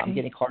quickly, I'm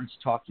getting cards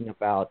talking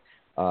about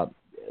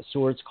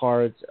swords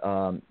cards,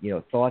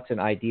 thoughts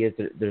and ideas.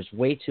 There's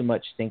way too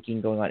much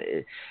thinking going on.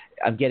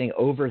 I'm getting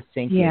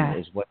overthinking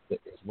is what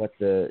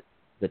the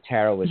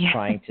tarot is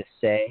trying to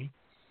say.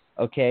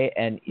 Okay,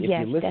 and if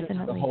you listen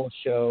to the whole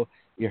show,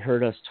 you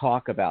heard us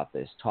talk about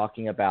this,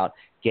 talking about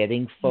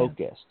getting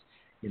focused.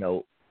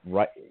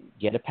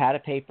 Get a pad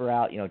of paper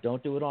out.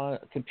 Don't do it on a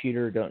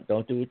computer.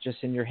 Don't do it just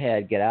in your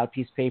head. Get out a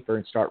piece of paper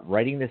and start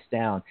writing this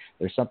down.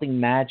 There's something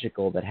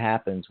magical that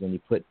happens when you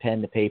put pen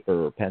to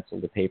paper or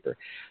pencil to paper.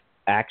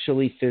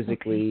 Actually,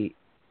 physically,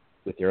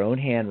 with your own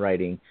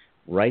handwriting,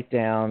 write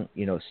down.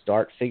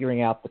 Start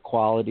figuring out the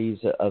qualities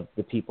of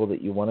the people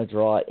that you want to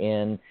draw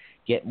in.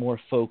 Get more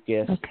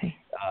focused. Okay.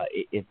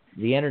 If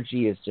the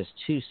energy is just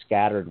too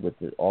scattered with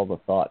all the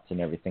thoughts and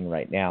everything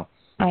right now.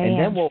 I am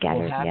then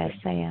scattered. Yes,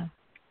 I am.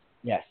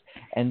 Yes.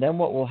 And then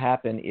what will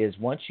happen is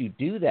once you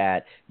do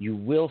that, you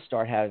will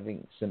start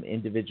having some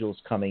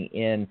individuals coming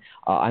in.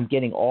 I'm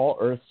getting all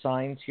earth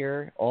signs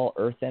here, all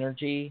earth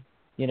energy,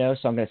 so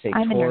I'm going to say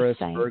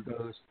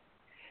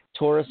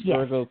Taurus,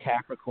 Virgo,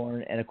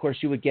 Capricorn. And of course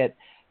you would get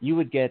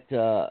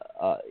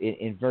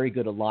in very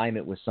good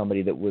alignment with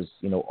somebody that was,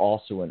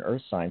 also an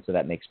earth sign. So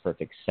that makes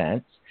perfect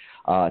sense.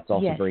 It's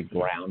also very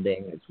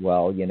grounding as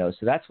well,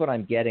 so that's what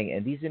I'm getting.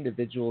 And these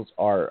individuals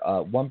are,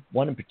 one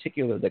in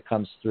particular that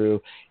comes through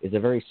is a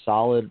very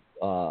solid,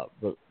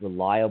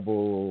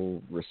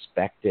 reliable,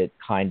 respected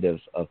kind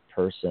of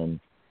person,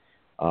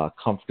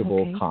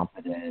 comfortable,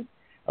 competent.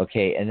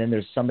 Okay. And then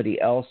there's somebody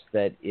else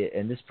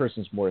and this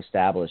person's more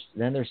established.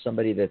 Then there's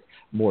somebody that's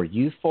more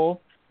youthful,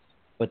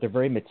 but they're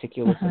very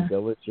meticulous and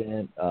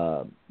diligent,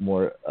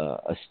 more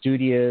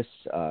studious,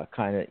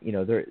 kind of,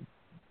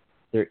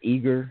 they're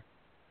eager,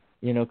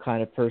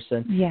 kind of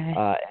person.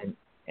 Yeah.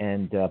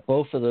 And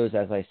both of those,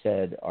 as I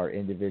said, are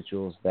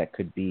individuals that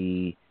could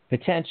be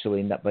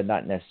potentially, but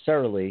not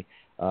necessarily,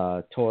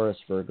 Taurus,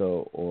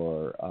 Virgo,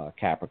 or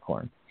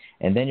Capricorn.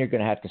 And then you're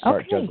going to have to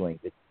start juggling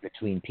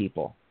between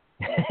people.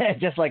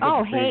 Just like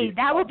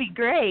that would be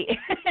great.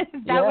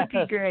 That would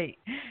be great.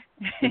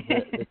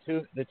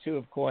 the two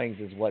of coins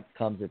is what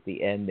comes at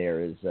the end.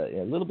 There is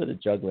a little bit of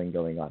juggling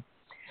going on.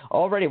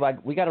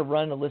 Alrighty, we got to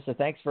run, Alyssa.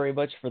 Thanks very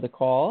much for the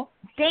call.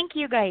 Thank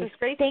you, guys. It's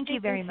great. Thank you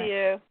very much.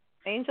 You.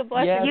 Angel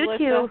blessings. You Alyssa.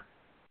 too.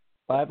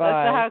 Bye bye. Let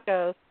us know how it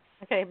goes.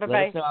 Okay, bye bye.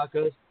 Let us know how it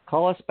goes.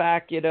 Call us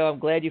back. I'm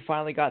glad you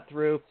finally got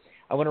through.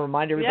 I want to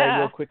remind everybody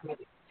real quickly.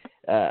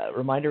 To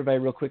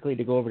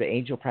go over to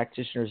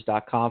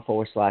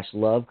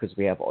angelpractitioners.com/love because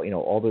we have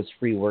all those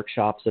free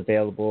workshops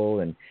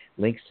available and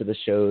links to the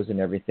shows and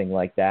everything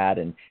like that.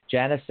 And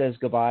Janice says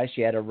goodbye.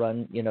 She had to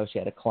run. She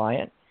had a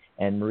client,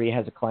 and Maria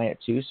has a client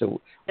too. So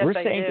we're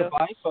saying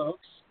goodbye,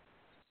 folks.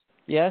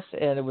 Yes,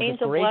 and it was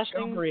Angel a great blessings.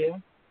 show, Maria.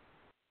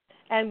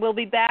 And we'll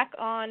be back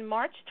on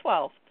March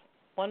 12th,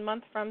 1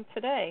 month from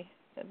today.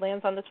 It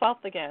lands on the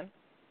 12th again.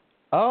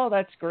 Oh,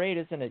 that's great,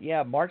 isn't it?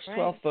 Yeah, March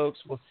 12th, folks.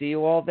 We'll see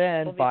you all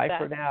then. Bye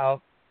for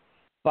now.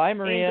 Bye,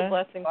 Maria. Angel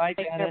blessings. Bye,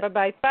 Take Janet. care.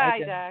 Bye-bye. Bye,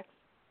 Janet. Jack.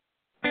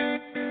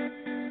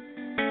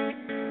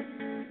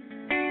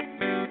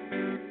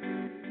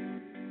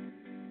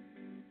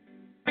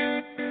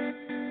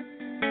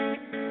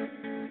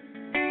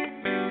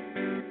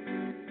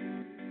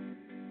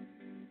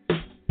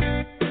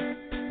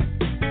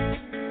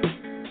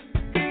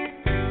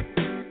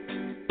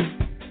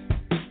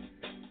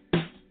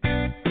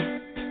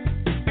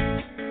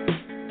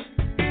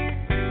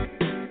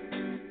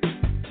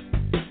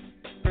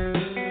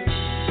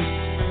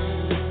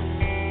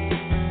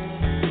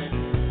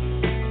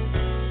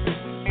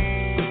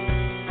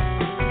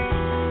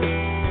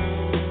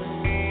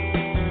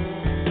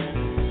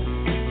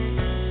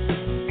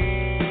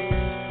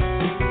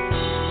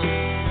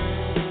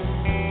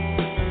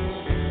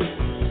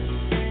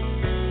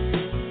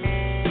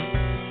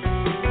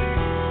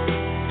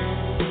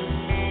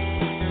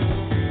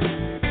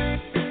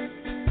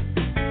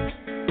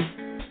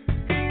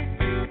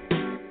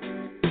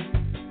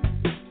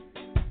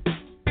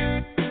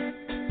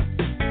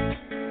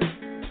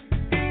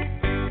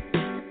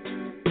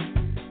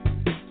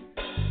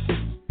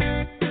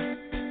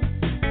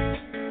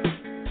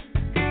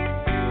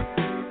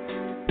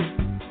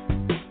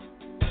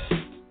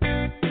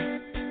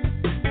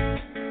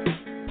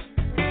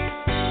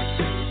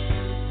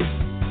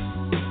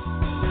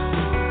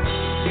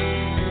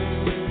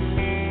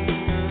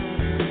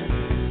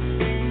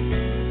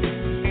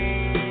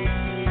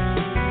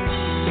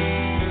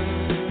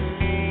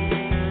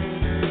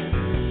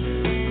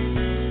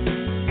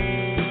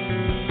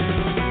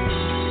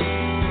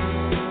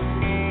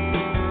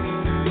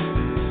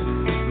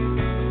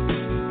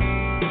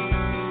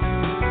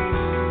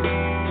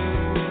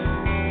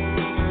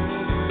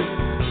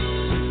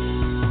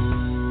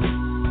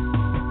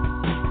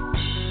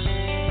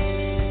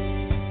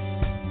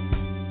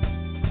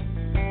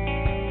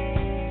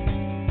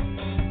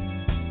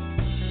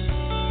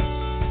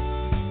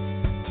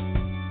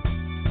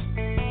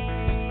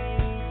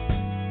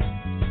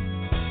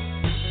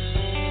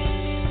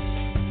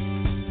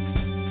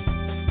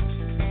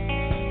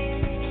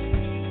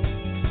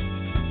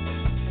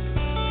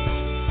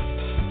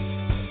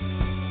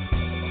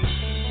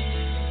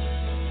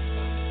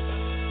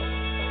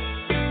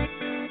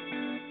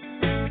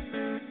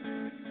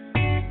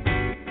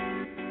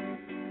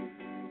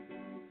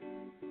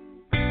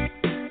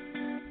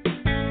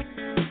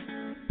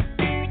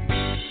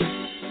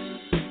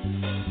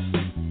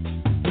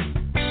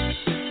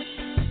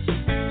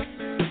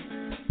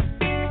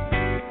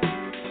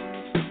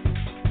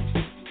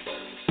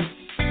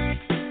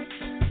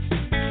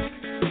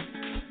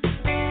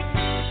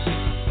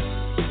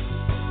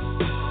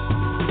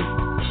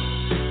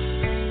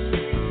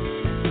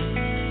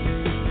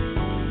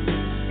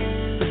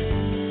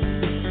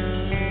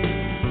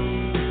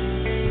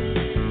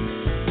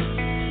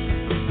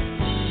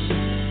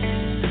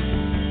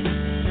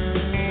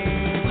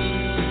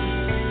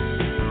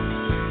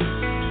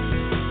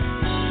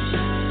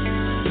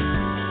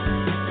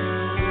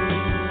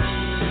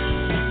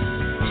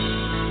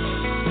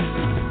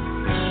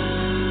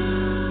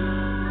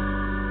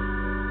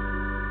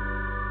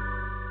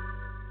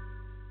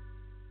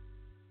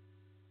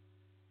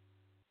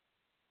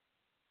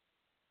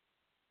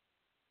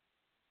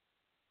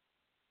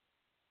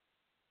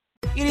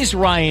 It is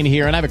Ryan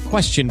here, and I have a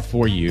question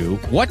for you.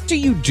 What do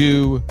you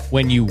do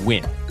when you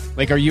win?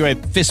 Like, are you a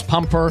fist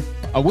pumper,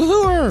 a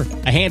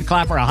woohooer, a hand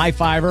clapper, a high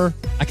fiver?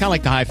 I kind of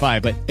like the high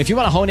five, but if you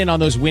want to hone in on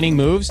those winning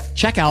moves,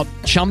 check out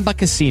Chumba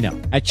Casino.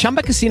 At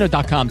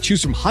ChumbaCasino.com,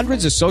 choose from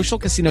hundreds of social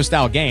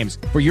casino-style games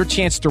for your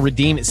chance to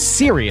redeem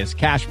serious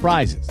cash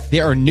prizes.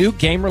 There are new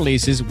game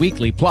releases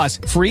weekly, plus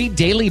free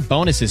daily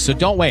bonuses, so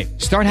don't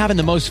wait. Start having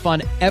the most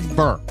fun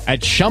ever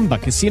at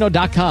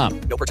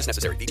ChumbaCasino.com. No purchase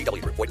necessary.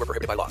 VGW. Void where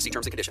prohibited by law. See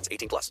terms and conditions.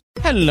 18+.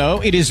 Hello,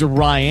 it is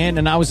Ryan,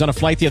 and I was on a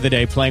flight the other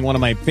day playing one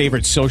of my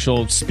favorite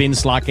social spin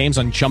slot games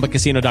on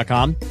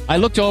ChumbaCasino.com. I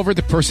looked over at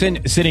the person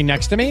sitting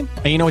next to me,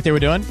 and you know what they were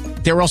doing?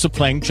 They were also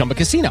playing Chumba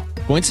Casino.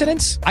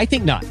 Coincidence? I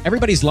think not.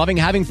 Everybody's loving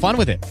having fun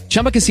with it.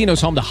 Chumba Casino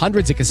is home to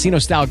hundreds of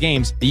casino-style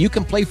games that you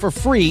can play for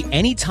free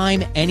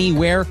anytime,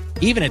 anywhere,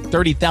 even at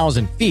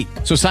 30,000 feet.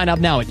 So sign up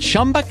now at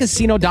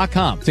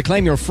ChumbaCasino.com to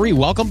claim your free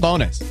welcome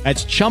bonus.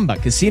 That's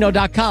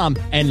ChumbaCasino.com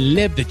and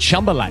live the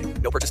Chumba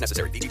life. No purchase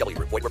necessary. VGW.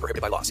 Void where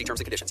prohibited by law. See terms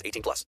and conditions. 18+.